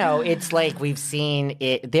 it's like we've seen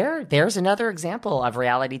it. There's another example of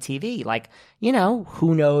reality TV. Like,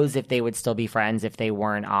 who knows if they would still be friends if they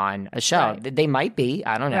weren't on a show. Right. They might be.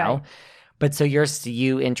 I don't know. Right. But so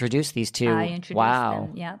you introduced these two. I introduced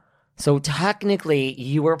them, yeah. So technically,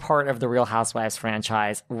 you were part of the Real Housewives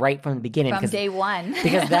franchise right from the beginning. From day one.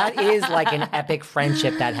 Because that is like an epic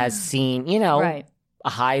friendship that has seen,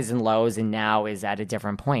 highs and lows and now is at a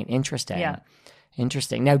different point. Interesting. Yeah.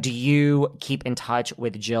 Interesting. Now, do you keep in touch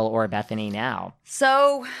with Jill or Bethany now?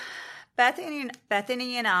 So Bethany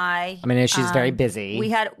and I mean, she's very busy. We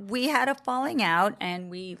had a falling out and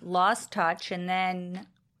we lost touch, and then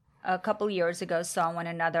a couple years ago saw one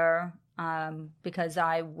another because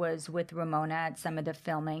I was with Ramona at some of the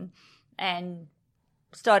filming and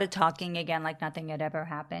started talking again like nothing had ever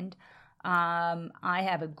happened. I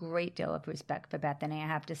have a great deal of respect for Bethany, I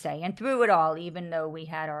have to say. And through it all, even though we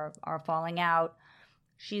had our falling out,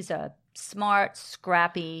 she's a smart,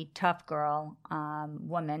 scrappy, tough girl,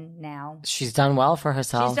 woman now. She's done well for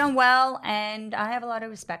herself. She's done well, and I have a lot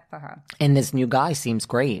of respect for her. And this new guy seems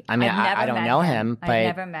great. I mean, I don't know him, but...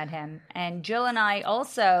 I've never met him. And Jill and I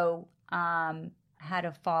also had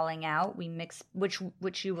a falling out. We mixed, which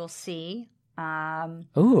you will see.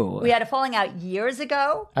 Ooh. We had a falling out years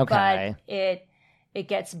ago. Okay. But it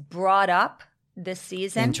gets brought up this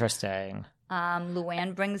season. Interesting.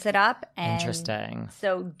 Luann brings it up. And interesting.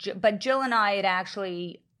 So, but Jill and I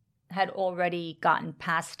had already gotten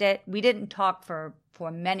past it. We didn't talk for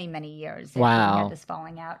many, many years. Wow. We had this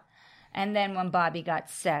falling out. And then when Bobby got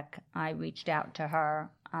sick, I reached out to her.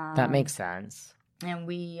 That makes sense. And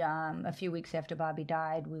we, a few weeks after Bobby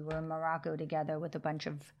died, we were in Morocco together with a bunch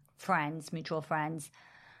of friends, mutual friends.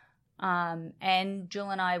 And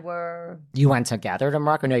Jill and I were... You went together to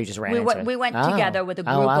Morocco? No, you just ran into it? We went together with a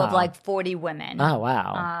group of like 40 women. Oh,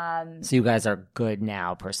 wow. So you guys are good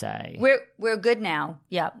now, per se. We're good now.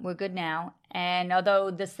 Yeah, we're good now. And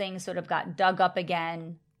although this thing sort of got dug up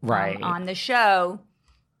again on the show...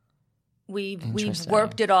 We've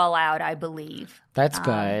worked it all out, I believe. That's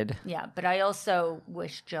good. Yeah, but I also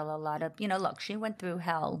wish Jill a lot of, look, she went through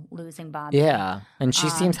hell losing Bobby. Yeah, and she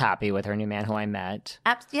seems happy with her new man who I met.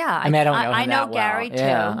 Yeah. I mean, I don't know him I know that Gary, well. too.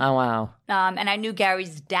 Yeah. Oh, wow. And I knew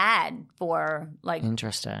Gary's dad for, like...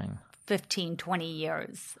 Interesting. 15, 20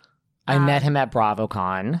 years. I met him at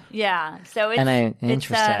BravoCon. Yeah. So it's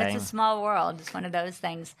a small world. It's one of those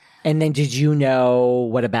things. And then did you know,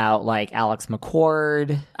 what about like Alex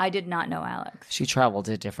McCord? I did not know Alex. She traveled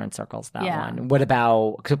to different circles, that one. What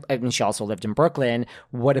about, I mean, she also lived in Brooklyn.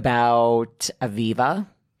 What about Aviva?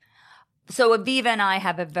 So Aviva and I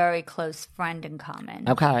have a very close friend in common.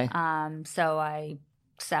 Okay. So I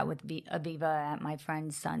sat with Aviva at my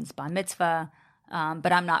friend's son's bar mitzvah.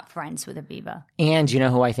 But I'm not friends with Aviva. And you know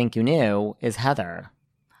who I think you knew is Heather.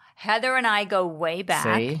 Heather and I go way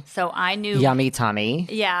back. See? So I knew... Yummy Tummy.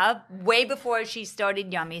 Yeah, way before she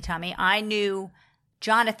started Yummy Tummy. I knew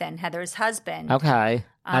Jonathan, Heather's husband. Okay.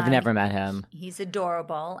 I've never met him. He's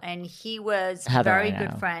adorable. And he was Heather, very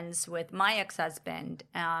good friends with my ex-husband.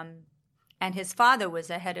 And his father was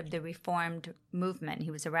the head of the Reformed movement.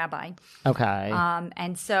 He was a rabbi. Okay.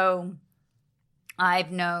 And so...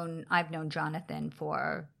 I've known Jonathan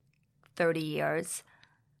for 30 years,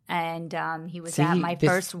 and he was at my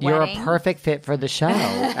first wedding. You're a perfect fit for the show.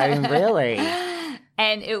 I mean, really.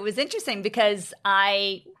 And it was interesting because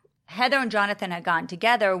Heather and Jonathan had gotten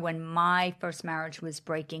together when my first marriage was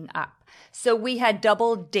breaking up. So we had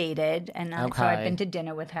double dated, and so I've been to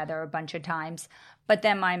dinner with Heather a bunch of times. But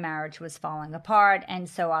then my marriage was falling apart, and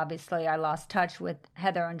so obviously I lost touch with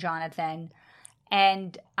Heather and Jonathan.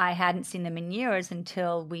 And I hadn't seen them in years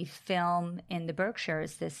until we film in the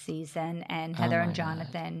Berkshires this season, and Heather and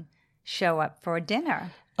Jonathan show up for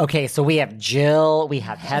dinner. Okay, so we have Jill, we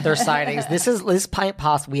have Heather sightings. This might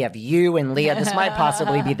possibly, we have you and Leah. This might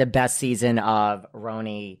possibly be the best season of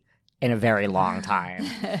Roni in a very long time.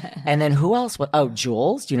 And then who else? Oh,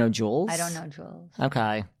 Jules. Do you know Jules? I don't know Jules. Okay,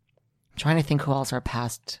 I'm trying to think who else are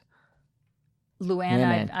past.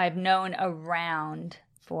 Luann, I've known around.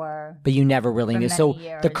 But you never really knew. So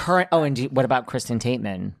years. The current. Oh, and what about Kristen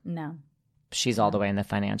Tateman? No, she's all the way in the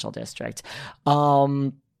financial district.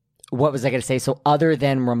 What was I going to say? So other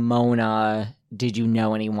than Ramona, did you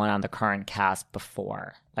know anyone on the current cast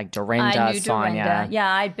before, like Dorinda, I knew Sonia? Dorinda. Yeah,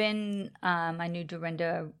 I knew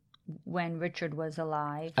Dorinda when Richard was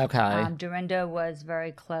alive. Okay. Dorinda was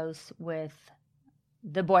very close with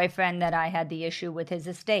the boyfriend that I had the issue with his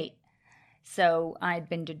estate. So I'd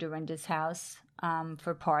been to Dorinda's house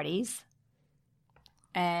for parties.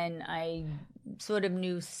 And I sort of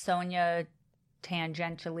knew Sonia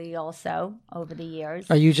tangentially also over the years.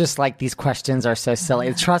 Are you just like, these questions are so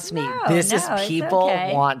silly? Trust me, people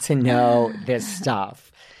want to know this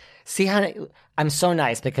stuff. See, honey, I'm so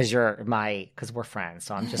nice because we're friends.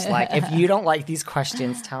 So I'm just like, if you don't like these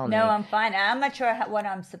questions, tell me. No, I'm fine. I'm not sure what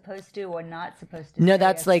I'm supposed to or not supposed to no, say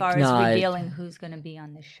that's as like far not... as revealing who's going to be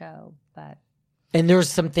on the show. But and there's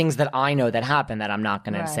some things that I know that happen that I'm not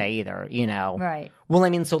going to say either, you know? Right. Well, I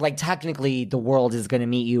mean, so like technically the world is going to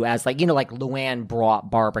meet you as like, you know, like Luann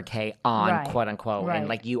brought Barbara Kay on, quote unquote. Right. And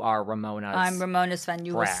like you are Ramona's I'm Ramona's friend.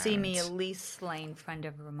 You friend. will see me Elise Slane, friend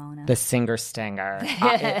of Ramona. The singer-stinger.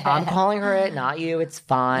 I'm calling her it, not you. It's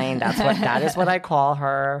fine. That is what I call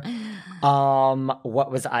her.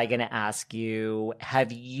 What was I going to ask you?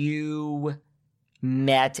 Have you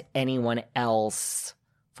met anyone else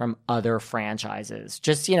from other franchises,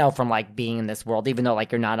 just, you know, from like being in this world, even though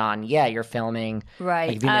like you're not on, you're filming. Right.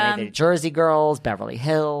 Like, have you met any of the Jersey Girls, Beverly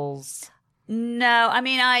Hills? No, I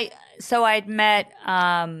mean, I'd met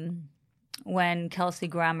when Kelsey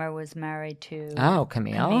Grammer was married to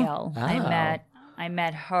Camille. Oh. I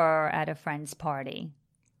met her at a friend's party.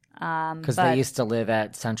 Because they used to live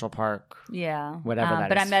at Central Park. Yeah. Whatever that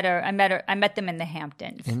but is. I met them in the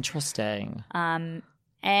Hamptons. Interesting.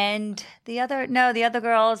 And the other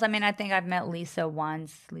girls, I mean, I think I've met Lisa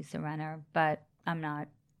once, Lisa Renner, but we're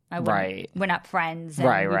not friends. And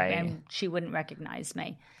and she wouldn't recognize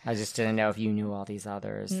me. I just didn't know if you knew all these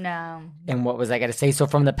others. No. And what was I going to say? So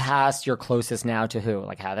from the past, you're closest now to who?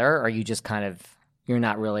 Like Heather? Or are you just kind of, you're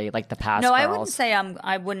not really like the past girls?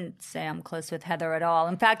 I wouldn't say I'm close with Heather at all.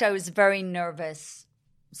 In fact, I was very nervous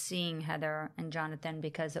seeing Heather and Jonathan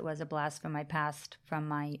because it was a blast from my past from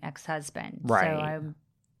my ex-husband. Right. So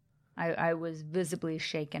I was visibly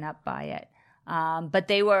shaken up by it. But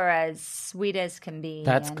they were as sweet as can be.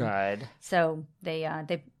 That's good. So they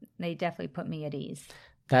definitely put me at ease.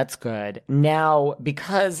 That's good. Now,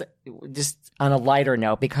 because just on a lighter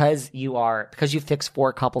note, because you fix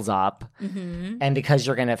 4 couples up, and because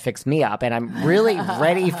you're going to fix me up, and I'm really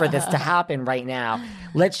ready for this to happen right now.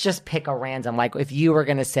 Let's just pick a random. Like, if you were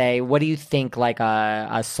going to say, what do you think like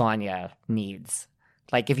a Sonia needs?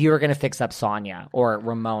 Like, if you were going to fix up Sonia or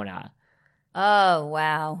Ramona. Oh,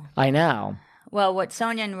 wow. I know. Well, what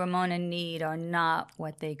Sonia and Ramona need are not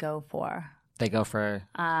what they go for. They go for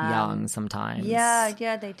young sometimes. Yeah,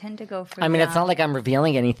 they tend to go for I mean, young. It's not like I'm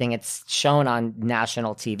revealing anything. It's shown on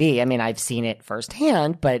national TV. I mean, I've seen it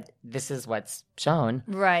firsthand, but this is what's shown.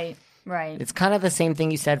 Right. It's kind of the same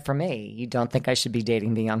thing you said for me. You don't think I should be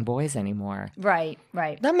dating the young boys anymore. Right.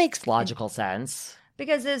 That makes logical sense.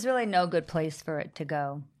 Because there's really no good place for it to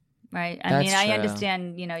go. Right. I mean, I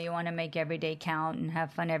understand, you want to make every day count and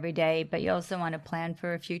have fun every day, but you also want to plan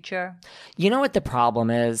for a future. You know what the problem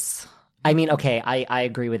is? I mean, okay, I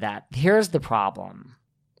agree with that. Here's the problem.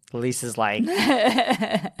 Lisa's like,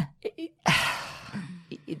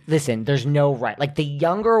 listen, there's no right. Like the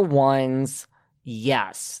younger ones,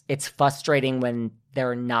 yes, it's frustrating when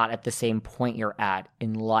they're not at the same point you're at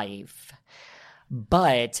in life.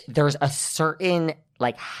 But there's a certain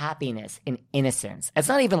like happiness and innocence. It's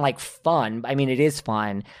not even like fun. I mean, it is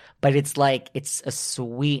fun, but it's like it's a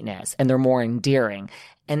sweetness and they're more endearing.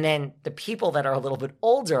 And then the people that are a little bit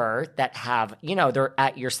older that have, they're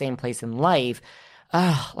at your same place in life.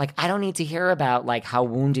 Like I don't need to hear about like how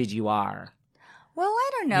wounded you are. Well, I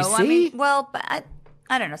don't know. I mean, but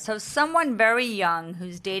I don't know. So someone very young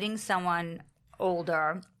who's dating someone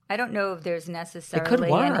older, I don't know if there's necessarily it could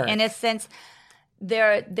work. In a sense.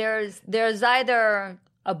 There's either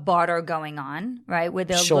a barter going on, right, where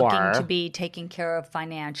they're looking to be taken care of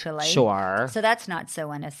financially. Sure. So that's not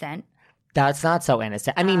so innocent. That's not so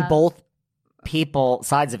innocent. I mean, both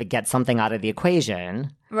sides of it get something out of the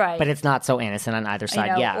equation. Right. But it's not so innocent on either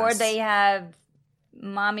side, yes. Or they have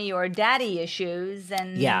mommy or daddy issues,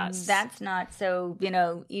 and that's not so,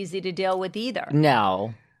 easy to deal with either.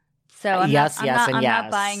 No. So I'm yes. not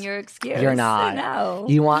buying your excuse. You're not. No.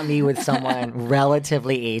 You want me with someone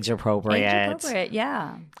relatively age appropriate.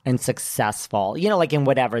 Yeah. And successful. Like in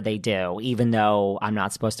whatever they do, even though I'm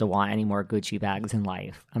not supposed to want any more Gucci bags in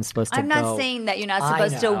life. I'm not saying that you're not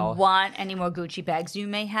supposed to want any more Gucci bags. You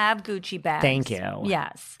may have Gucci bags. Thank you.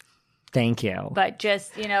 Yes. Thank you. But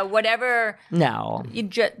just, whatever. No.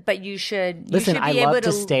 But you should. Listen, you should be I love able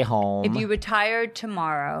to stay home. If you retired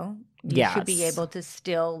tomorrow, you should be able to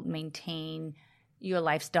still maintain your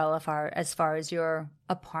lifestyle as far as your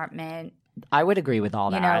apartment. I would agree with all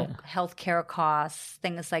that. Healthcare costs,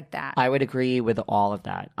 things like that. I would agree with all of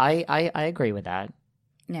that. I agree with that.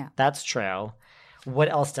 Yeah. That's true. What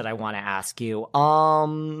else did I want to ask you?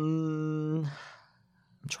 I'm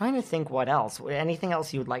trying to think what else. Anything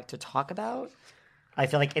else you would like to talk about? I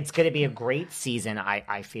feel like it's going to be a great season,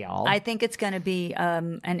 I feel. I think it's going to be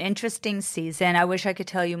an interesting season. I wish I could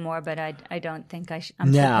tell you more, but I don't think I'm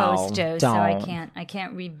supposed to. Don't. So I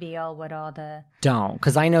can't reveal what all the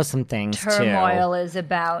because I know some things turmoil is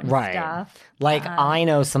about and stuff. Like I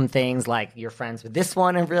know some things like you're friends with this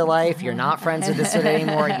one in real life, you're not friends with this one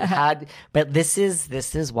anymore. But this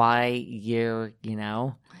is why you're,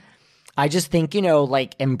 I just think,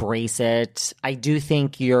 like embrace it. I do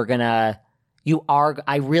think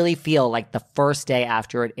I really feel like the first day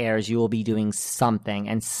after it airs, you will be doing something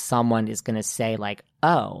and someone is going to say like,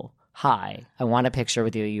 oh, hi, I want a picture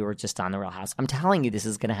with you. You were just on The Real House. I'm telling you, this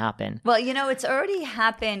is going to happen. Well, it's already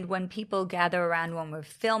happened when people gather around when we're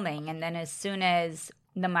filming. And then as soon as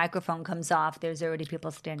the microphone comes off, there's already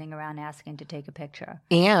people standing around asking to take a picture.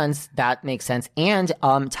 And that makes sense. And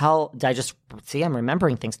I'm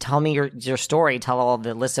remembering things. Tell me your story. Tell all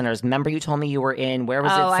the listeners. Remember you told me you were where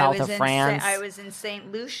was it? South of France? I was in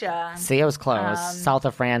St. Lucia. See, I was close. South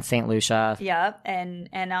of France, St. Lucia. Yep. And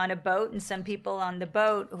on a boat, and some people on the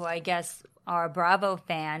boat who I guess are Bravo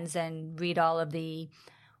fans and read all of the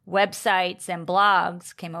websites and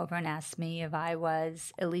blogs came over and asked me if I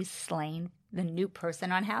was Elise Slane, the new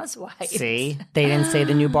person on Housewives. See? They didn't say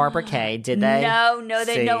the new Barbara Kay, did they? No,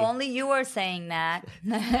 only you are saying that.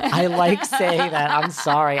 I like saying that. I'm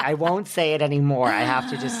sorry. I won't say it anymore. I have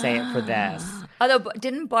to just say it for this. Although,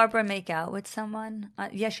 didn't Barbara make out with someone?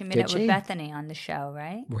 Yeah, she made out with Bethany on the show,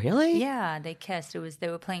 right? Really? Yeah, they kissed. They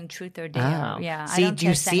were playing Truth or Dare. Oh. Yeah. See, do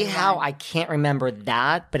you see how I can't remember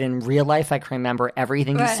that, but in real life I can remember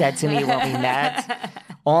everything you said to me when we met?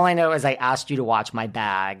 All I know is I asked you to watch my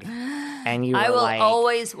bag, and you were like, I will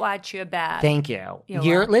always watch your back. Thank you.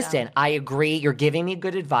 Listen, I agree. You're giving me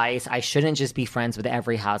good advice. I shouldn't just be friends with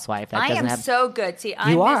every housewife. I am so good. See, I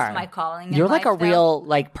miss my calling. You're like a real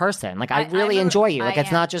person. Like I really enjoy you. Like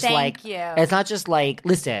it's not just Thank you. It's not just like,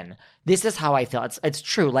 listen, this is how I feel. It's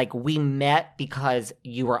true. Like we met because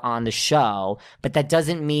you were on the show, but that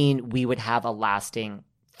doesn't mean we would have a lasting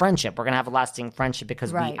friendship. We're going to have a lasting friendship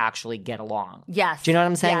because we actually get along. Yes. Do you know what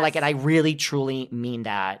I'm saying? Yes. Like, and I really, truly mean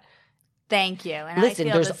that. Thank you. And listen,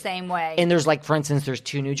 I feel the same way. And there's like, for instance, there's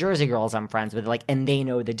 2 New Jersey girls I'm friends with, like, and they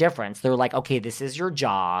know the difference. They're like, okay, this is your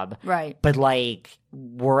job. Right. But like,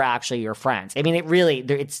 we're actually your friends. I mean, it really,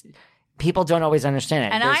 people don't always understand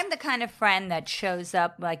it. And I'm the kind of friend that shows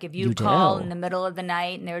up, like if you call in the middle of the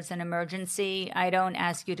night and there's an emergency, I don't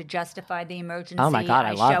ask you to justify the emergency. Oh my God,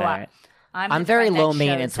 I love it. Up. I'm very low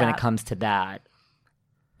maintenance when it comes to that.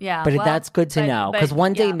 Yeah, but that's good to know, because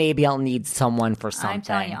one day maybe I'll need someone for something. I'm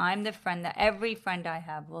telling you, I'm the friend that every friend I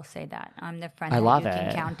have will say that. I'm the friend that you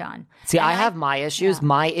can count on. See, I have my issues. Yeah.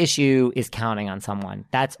 My issue is counting on someone.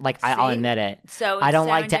 That's like, I'll admit it. So I don't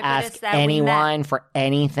like to ask anyone for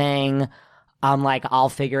anything. I'm like, I'll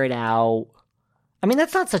figure it out. I mean,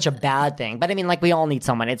 that's not such a bad thing, but I mean, like, we all need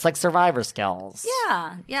someone. It's like survivor skills.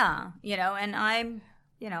 Yeah. You know, and I'm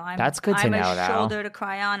that's good to know, I'm a shoulder to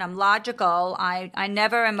cry on. I'm logical. I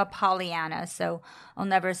never am a Pollyanna, so I'll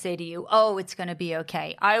never say to you, oh, it's going to be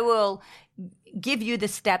okay. I will give you the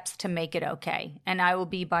steps to make it okay, and I will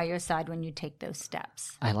be by your side when you take those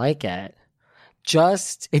steps. I like it.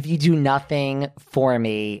 Just, if you do nothing for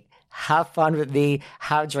me, have fun with me,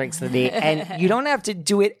 have drinks with me, and you don't have to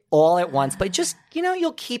do it all at once, but just,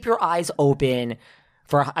 you'll keep your eyes open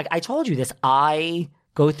for, I told you this, I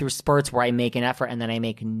go through spurts where I make an effort and then I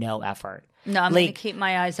make no effort. No, I'm going to keep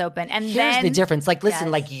my eyes open. And here's the difference. Like,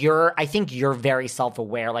 listen, like I think you're very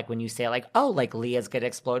self-aware. Like when you say like, oh, like Leah's going to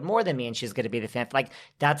explode more than me and she's going to be the fan. Like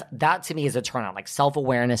that to me is a turn on. Like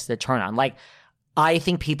self-awareness is a turn on. Like I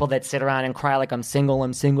think people that sit around and cry like I'm single,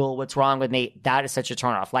 what's wrong with me? That is such a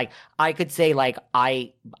turn off. Like I could say like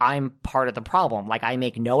I'm part of the problem. Like I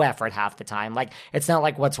make no effort half the time. Like it's not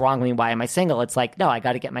like what's wrong with me? Why am I single? It's like, no, I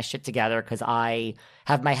got to get my shit together because I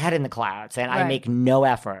have my head in the clouds and I make no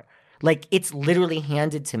effort. Like it's literally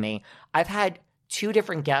handed to me. I've had 2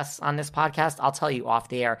 different guests on this podcast, I'll tell you off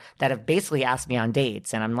the air, that have basically asked me on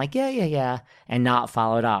dates. And I'm like, yeah, and not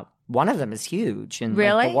followed up. One of them is huge in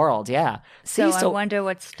like, the world, yeah. So I wonder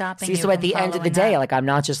what's stopping you. So at the end of the day, like I'm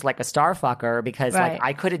not just like a star fucker because like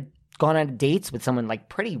I could have gone on dates with someone like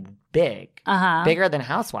pretty big, bigger than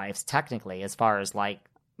Housewives technically, as far as like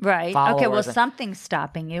followers. Okay, well something's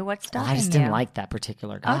stopping you. What's stopping you? I just didn't like that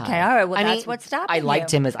particular guy. Okay, all right. Well, that's what's stopping you.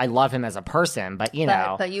 I love him as a person, but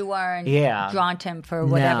but you weren't drawn to him for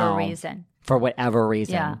whatever reason. For whatever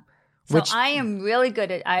reason. Yeah. So I am really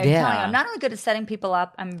good at, I'm not only good at setting people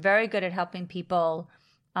up, I'm very good at helping people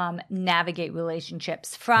navigate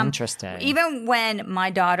relationships. Interesting. Even when my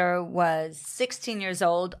daughter was 16 years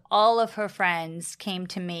old, all of her friends came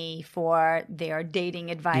to me for their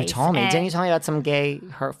dating advice. You told me. Didn't you tell me about some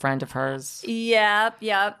friend of hers? Yep.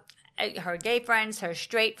 Her gay friends, her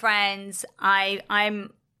straight friends.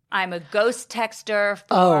 I'm a ghost texter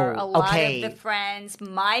for a lot of the friends.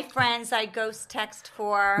 My friends I ghost text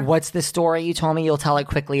for. What's the story you told me? You'll tell it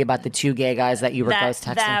quickly about the 2 gay guys that you were ghost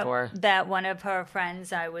texting for. That one of her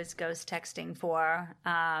friends I was ghost texting for.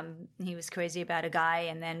 He was crazy about a guy.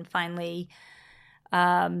 And then finally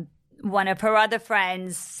one of her other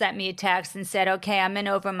friends sent me a text and said, okay, I'm in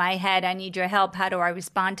over my head. I need your help. How do I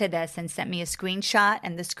respond to this? And sent me a screenshot.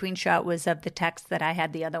 And the screenshot was of the text that I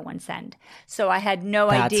had the other one send. So I had no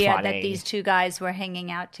idea that these 2 guys were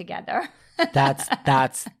hanging out together. That's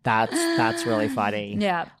really funny.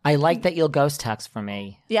 Yeah. I like that you'll ghost text for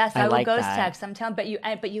me. Yes, I will ghost text. I'm telling,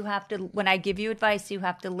 but you have to, when I give you advice, you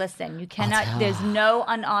have to listen. You cannot, there's no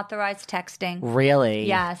unauthorized texting. Really?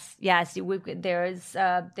 Yes. There's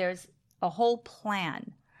a whole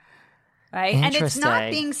plan. Right? And it's not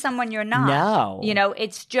being someone you're not. No.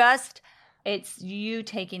 It's you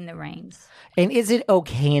taking the reins. And is it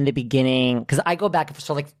okay in the beginning? Because I go back,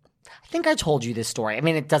 so like, I think I told you this story. I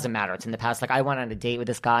mean, it doesn't matter. It's in the past. Like, I went on a date with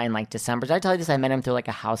this guy in like December. Did I tell you this? I met him through like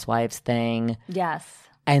a Housewives thing. Yes.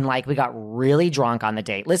 And like, we got really drunk on the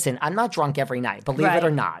date. Listen, I'm not drunk every night, believe it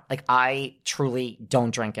or not. Like, I truly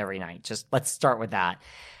don't drink every night. Just let's start with that.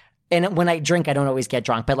 And when I drink, I don't always get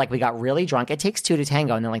drunk. But like, we got really drunk. It takes 2 to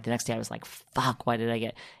tango. And then like the next day I was like, fuck, why did I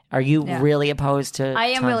get... Are you really opposed to... I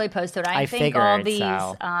am really opposed to it. I think figured, all these...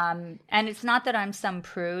 So. And it's not that I'm some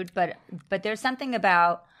prude, but there's something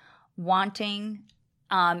about wanting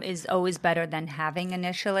is always better than having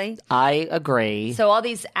initially. I agree. So all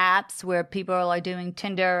these apps where people are doing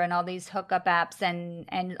Tinder and all these hookup apps,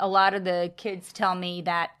 and a lot of the kids tell me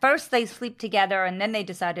that first they sleep together and then they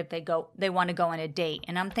decide if they want to go on a date.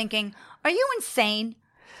 And I'm thinking, are you insane?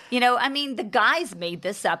 I mean, the guys made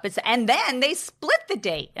this up. And then they split the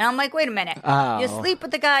date. And I'm like, wait a minute. You sleep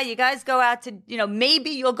with the guy. You guys go out to, maybe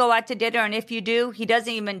you'll go out to dinner. And if you do, he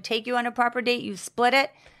doesn't even take you on a proper date. You split it.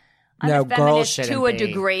 I'm a feminist to a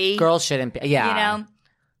degree. Girls shouldn't be. Yeah.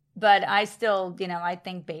 But I still, I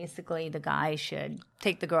think basically the guy should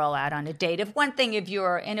take the girl out on a date. If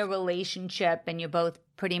you're in a relationship and you're both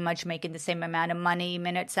pretty much making the same amount of money,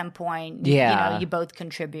 and at some point, you both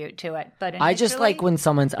contribute to it. But initially, I just like when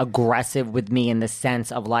someone's aggressive with me in the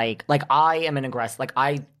sense of like I am an aggressive, like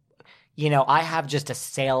I have just a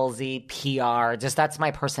salesy PR, just that's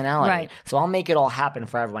my personality. Right. So I'll make it all happen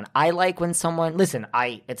for everyone. I like when someone, listen,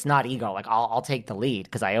 it's not ego. Like I'll take the lead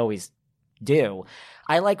because I always do.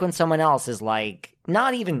 I like when someone else is like,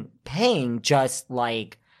 not even paying, just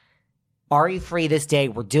like, are you free this day?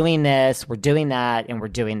 We're doing this, we're doing that, and we're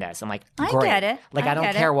doing this. I'm like, great. I get it. Like, I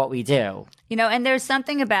don't care what we do. And there's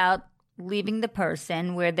something about leaving the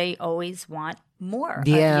person where they always want more of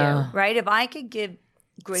you, right? If I could give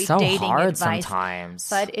great dating hard advice, sometimes.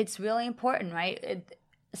 But it's really important, right?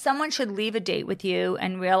 Someone should leave a date with you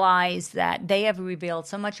and realize that they have revealed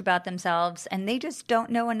so much about themselves and they just don't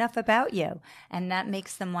know enough about you. And that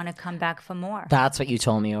makes them want to come back for more. That's what you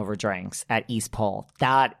told me over drinks at East Pole.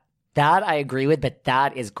 That I agree with, but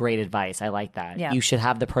that is great advice. I like that. Yeah. You should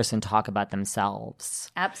have the person talk about themselves.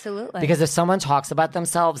 Absolutely. Because if someone talks about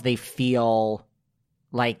themselves, they feel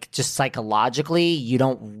like just psychologically, you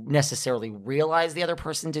don't necessarily realize the other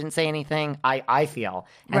person didn't say anything, I feel.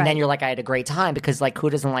 And then you're like, I had a great time because like who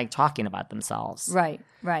doesn't like talking about themselves? Right.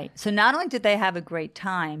 So not only did they have a great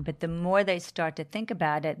time, but the more they start to think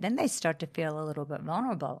about it, then they start to feel a little bit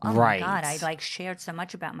vulnerable. Oh my God, I like shared so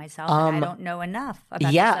much about myself and I don't know enough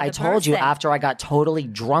about this other I told you person. after I got totally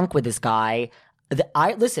drunk with this guy,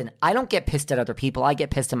 I don't get pissed at other people. I get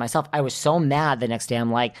pissed at myself. I was so mad the next day.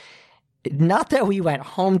 I'm like, not that we went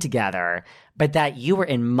home together, but that you were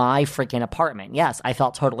in my freaking apartment. Yes, I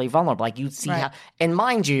felt totally vulnerable. Like, you see how, and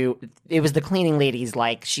mind you, it was the cleaning lady's,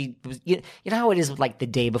 like, she was, you know how it is like the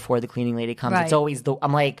day before the cleaning lady comes? It's always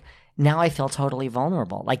I'm like, now I feel totally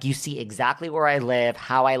vulnerable. Like, you see exactly where I live,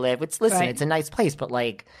 how I live. It's a nice place, but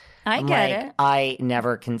like, I get it. I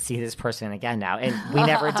never can see this person again now. And we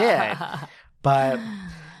never did. But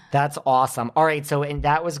that's awesome. All right. So, and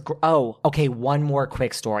that was, okay. One more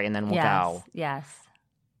quick story and then we'll go. Yes.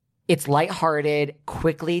 It's lighthearted.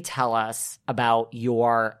 Quickly tell us about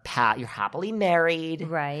your past. You're happily married.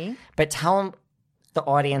 Right. But tell the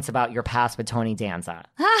audience about your past with Tony Danza.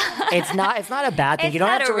 It's not a bad thing. It's you don't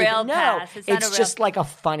not have to a real past. It's just like a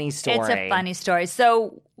funny story. It's a funny story.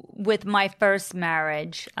 So with my first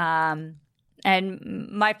marriage, and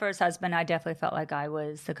my first husband, I definitely felt like I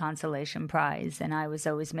was the consolation prize, and I was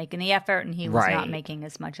always making the effort, and he was not making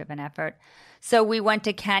as much of an effort. So we went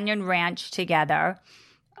to Canyon Ranch together,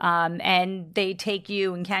 and they take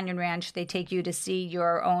you in Canyon Ranch, they take you to see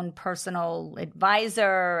your own personal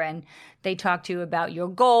advisor, and they talk to you about your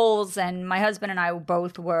goals. And my husband and I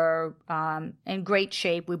both were in great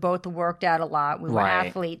shape. We both worked out a lot. We were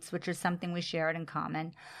athletes, which is something we shared in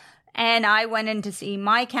common. And I went in to see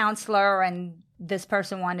my counselor, and this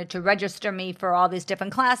person wanted to register me for all these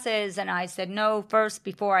different classes. And I said, no, first,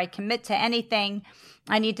 before I commit to anything,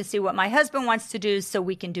 I need to see what my husband wants to do so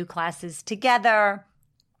we can do classes together.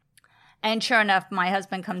 And sure enough, my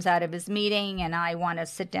husband comes out of his meeting, and I want to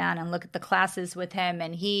sit down and look at the classes with him.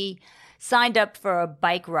 And he signed up for a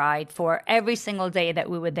bike ride for every single day that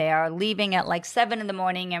we were there, leaving at like 7 a.m.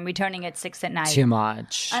 and returning at 6 p.m. Too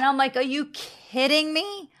much. And I'm like, are you kidding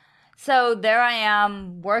me? So there I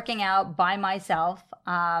am working out by myself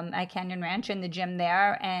at Canyon Ranch in the gym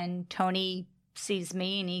there. And Tony sees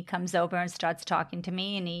me and he comes over and starts talking to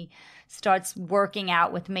me and he starts working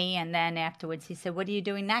out with me. And then afterwards he said, what are you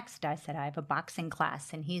doing next? I said, I have a boxing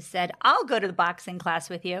class. And he said, I'll go to the boxing class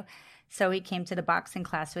with you. So he came to the boxing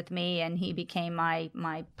class with me and he became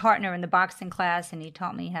my partner in the boxing class. And he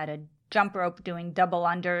taught me how to jump rope doing double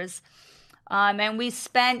unders. And we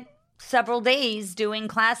spent several days doing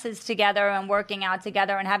classes together and working out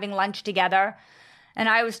together and having lunch together. And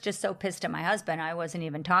I was just so pissed at my husband. I wasn't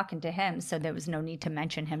even talking to him, so there was no need to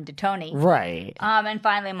mention him to Tony. Right. And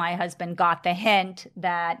finally, my husband got the hint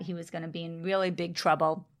that he was going to be in really big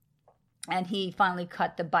trouble. And he finally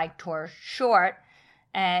cut the bike tour short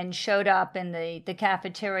and showed up in the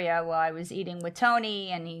cafeteria while I was eating with Tony.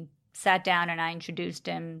 And he sat down and I introduced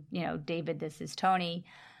him, David, this is Tony.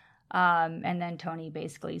 And then Tony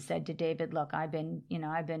basically said to David, look, I've been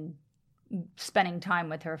spending time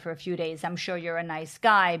with her for a few days. I'm sure you're a nice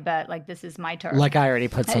guy, but like, this is my turn. Like I already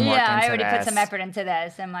put some work into this. Yeah, I already put some effort into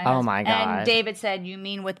this. And my husband, my God. And David said, you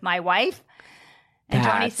mean with my wife? And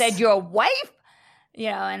Tony said, your wife?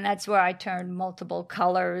 And that's where I turned multiple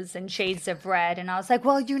colors and shades of red. And I was like,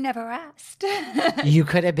 well, you never asked. You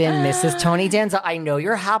could have been Mrs. Tony Danza. I know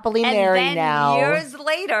you're happily married now. Years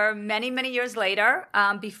later, many, many years later,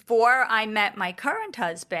 before I met my current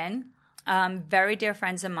husband, very dear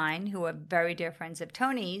friends of mine who are very dear friends of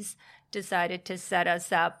Tony's decided to set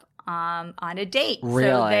us up on a date. Really?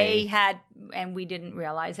 So they had, and we didn't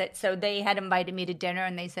realize it, so they had invited me to dinner,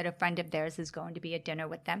 and they said a friend of theirs is going to be at dinner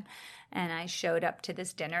with them. And I showed up to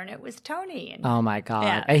this dinner, and it was Tony. And, oh, my God.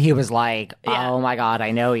 Yeah. And he was like, oh, my God,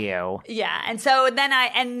 I know you. Yeah. And so then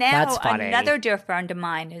now another dear friend of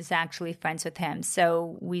mine is actually friends with him.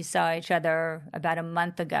 So we saw each other about a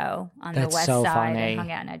month ago on the West Side and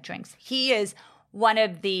hung out and had drinks. He is one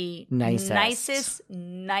of the nicest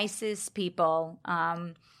people.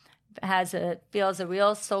 Feels a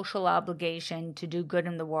real social obligation to do good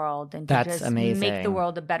in the world and to just make the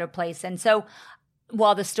world a better place. And so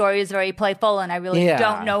while the story is very playful and I really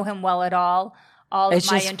don't know him well at all of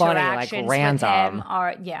my interactions with him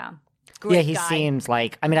are, great he guy. Seems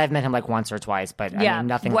like, I mean, I've met him like once or twice, but I mean,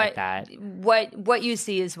 nothing like that. What you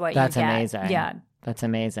see is what you get. That's amazing. Yeah. That's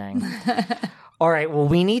amazing. All right, well,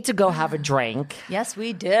 we need to go have a drink. Yes,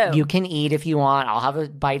 we do. You can eat if you want. I'll have a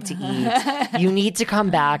bite to eat. You need to come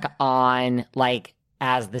back on, like,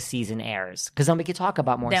 as the season airs, because then we could talk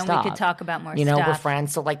about more stuff. Then we could talk about more stuff. You know, we're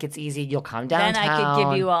friends, so, like, it's easy. You'll come downtown. Then I could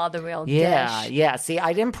give you all the real dish. Yeah. See,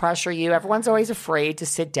 I didn't pressure you. Everyone's always afraid to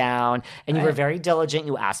sit down, and you were very diligent.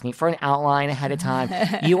 You asked me for an outline ahead of time.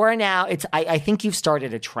 You are now, I think you've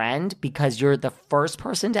started a trend because you're the first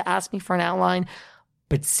person to ask me for an outline.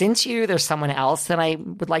 But since there's someone else that I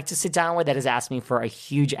would like to sit down with that has asked me for a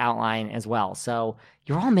huge outline as well. So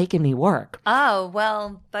you're all making me work. Oh,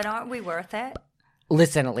 well, but aren't we worth it?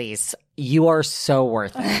 Listen, Elise, you are so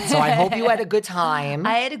worth it. So I hope you had a good time.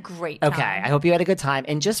 I had a great time. Okay, I hope you had a good time.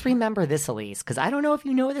 And just remember this, Elise, because I don't know if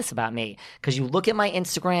you know this about me, because you look at my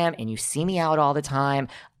Instagram and you see me out all the time.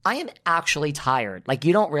 I am actually tired. Like,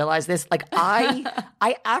 you don't realize this. Like, I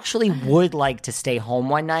actually would like to stay home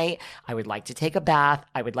one night. I would like to take a bath.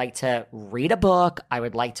 I would like to read a book. I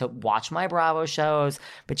would like to watch my Bravo shows.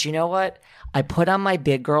 But you know what? I put on my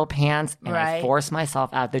big girl pants and I force myself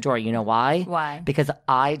out the door. You know why? Why? Because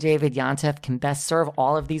I, David Yontef, can best serve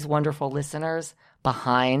all of these wonderful listeners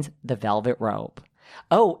behind the velvet rope.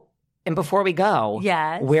 Oh, and before we go,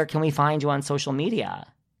 where can we find you on social media?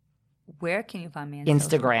 Where can you find me on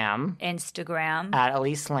Instagram. Instagram. At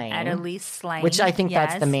Elise Lane. At Elise Slane. Which I think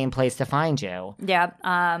that's the main place to find you. Yeah.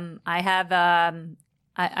 I have,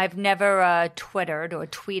 I've never Twittered or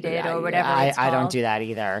tweeted or whatever it's called. I don't do that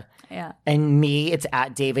either. Yeah. And me, it's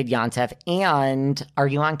at David Yontef. And are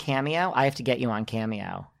you on Cameo? I have to get you on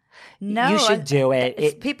Cameo. No. You should do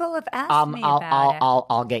it. People have asked me about it.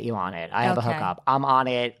 I'll get you on it. I have a hookup. I'm on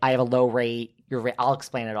it. I have a low rate. I'll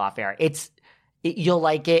explain it off air. You'll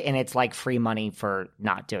like it, and it's like free money for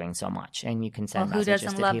not doing so much. And you can send messages to people.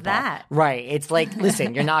 Who doesn't love that? Right. It's like,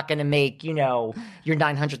 listen, you're not going to make, your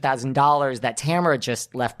 $900,000 that Tamara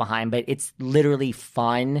just left behind, but it's literally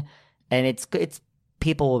fun, and it's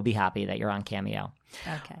people will be happy that you're on Cameo.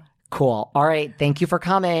 Okay. Cool. All right. Thank you for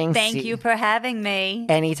coming. Thank you for having me.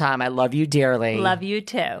 Anytime. I love you dearly. Love you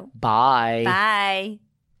too. Bye. Bye.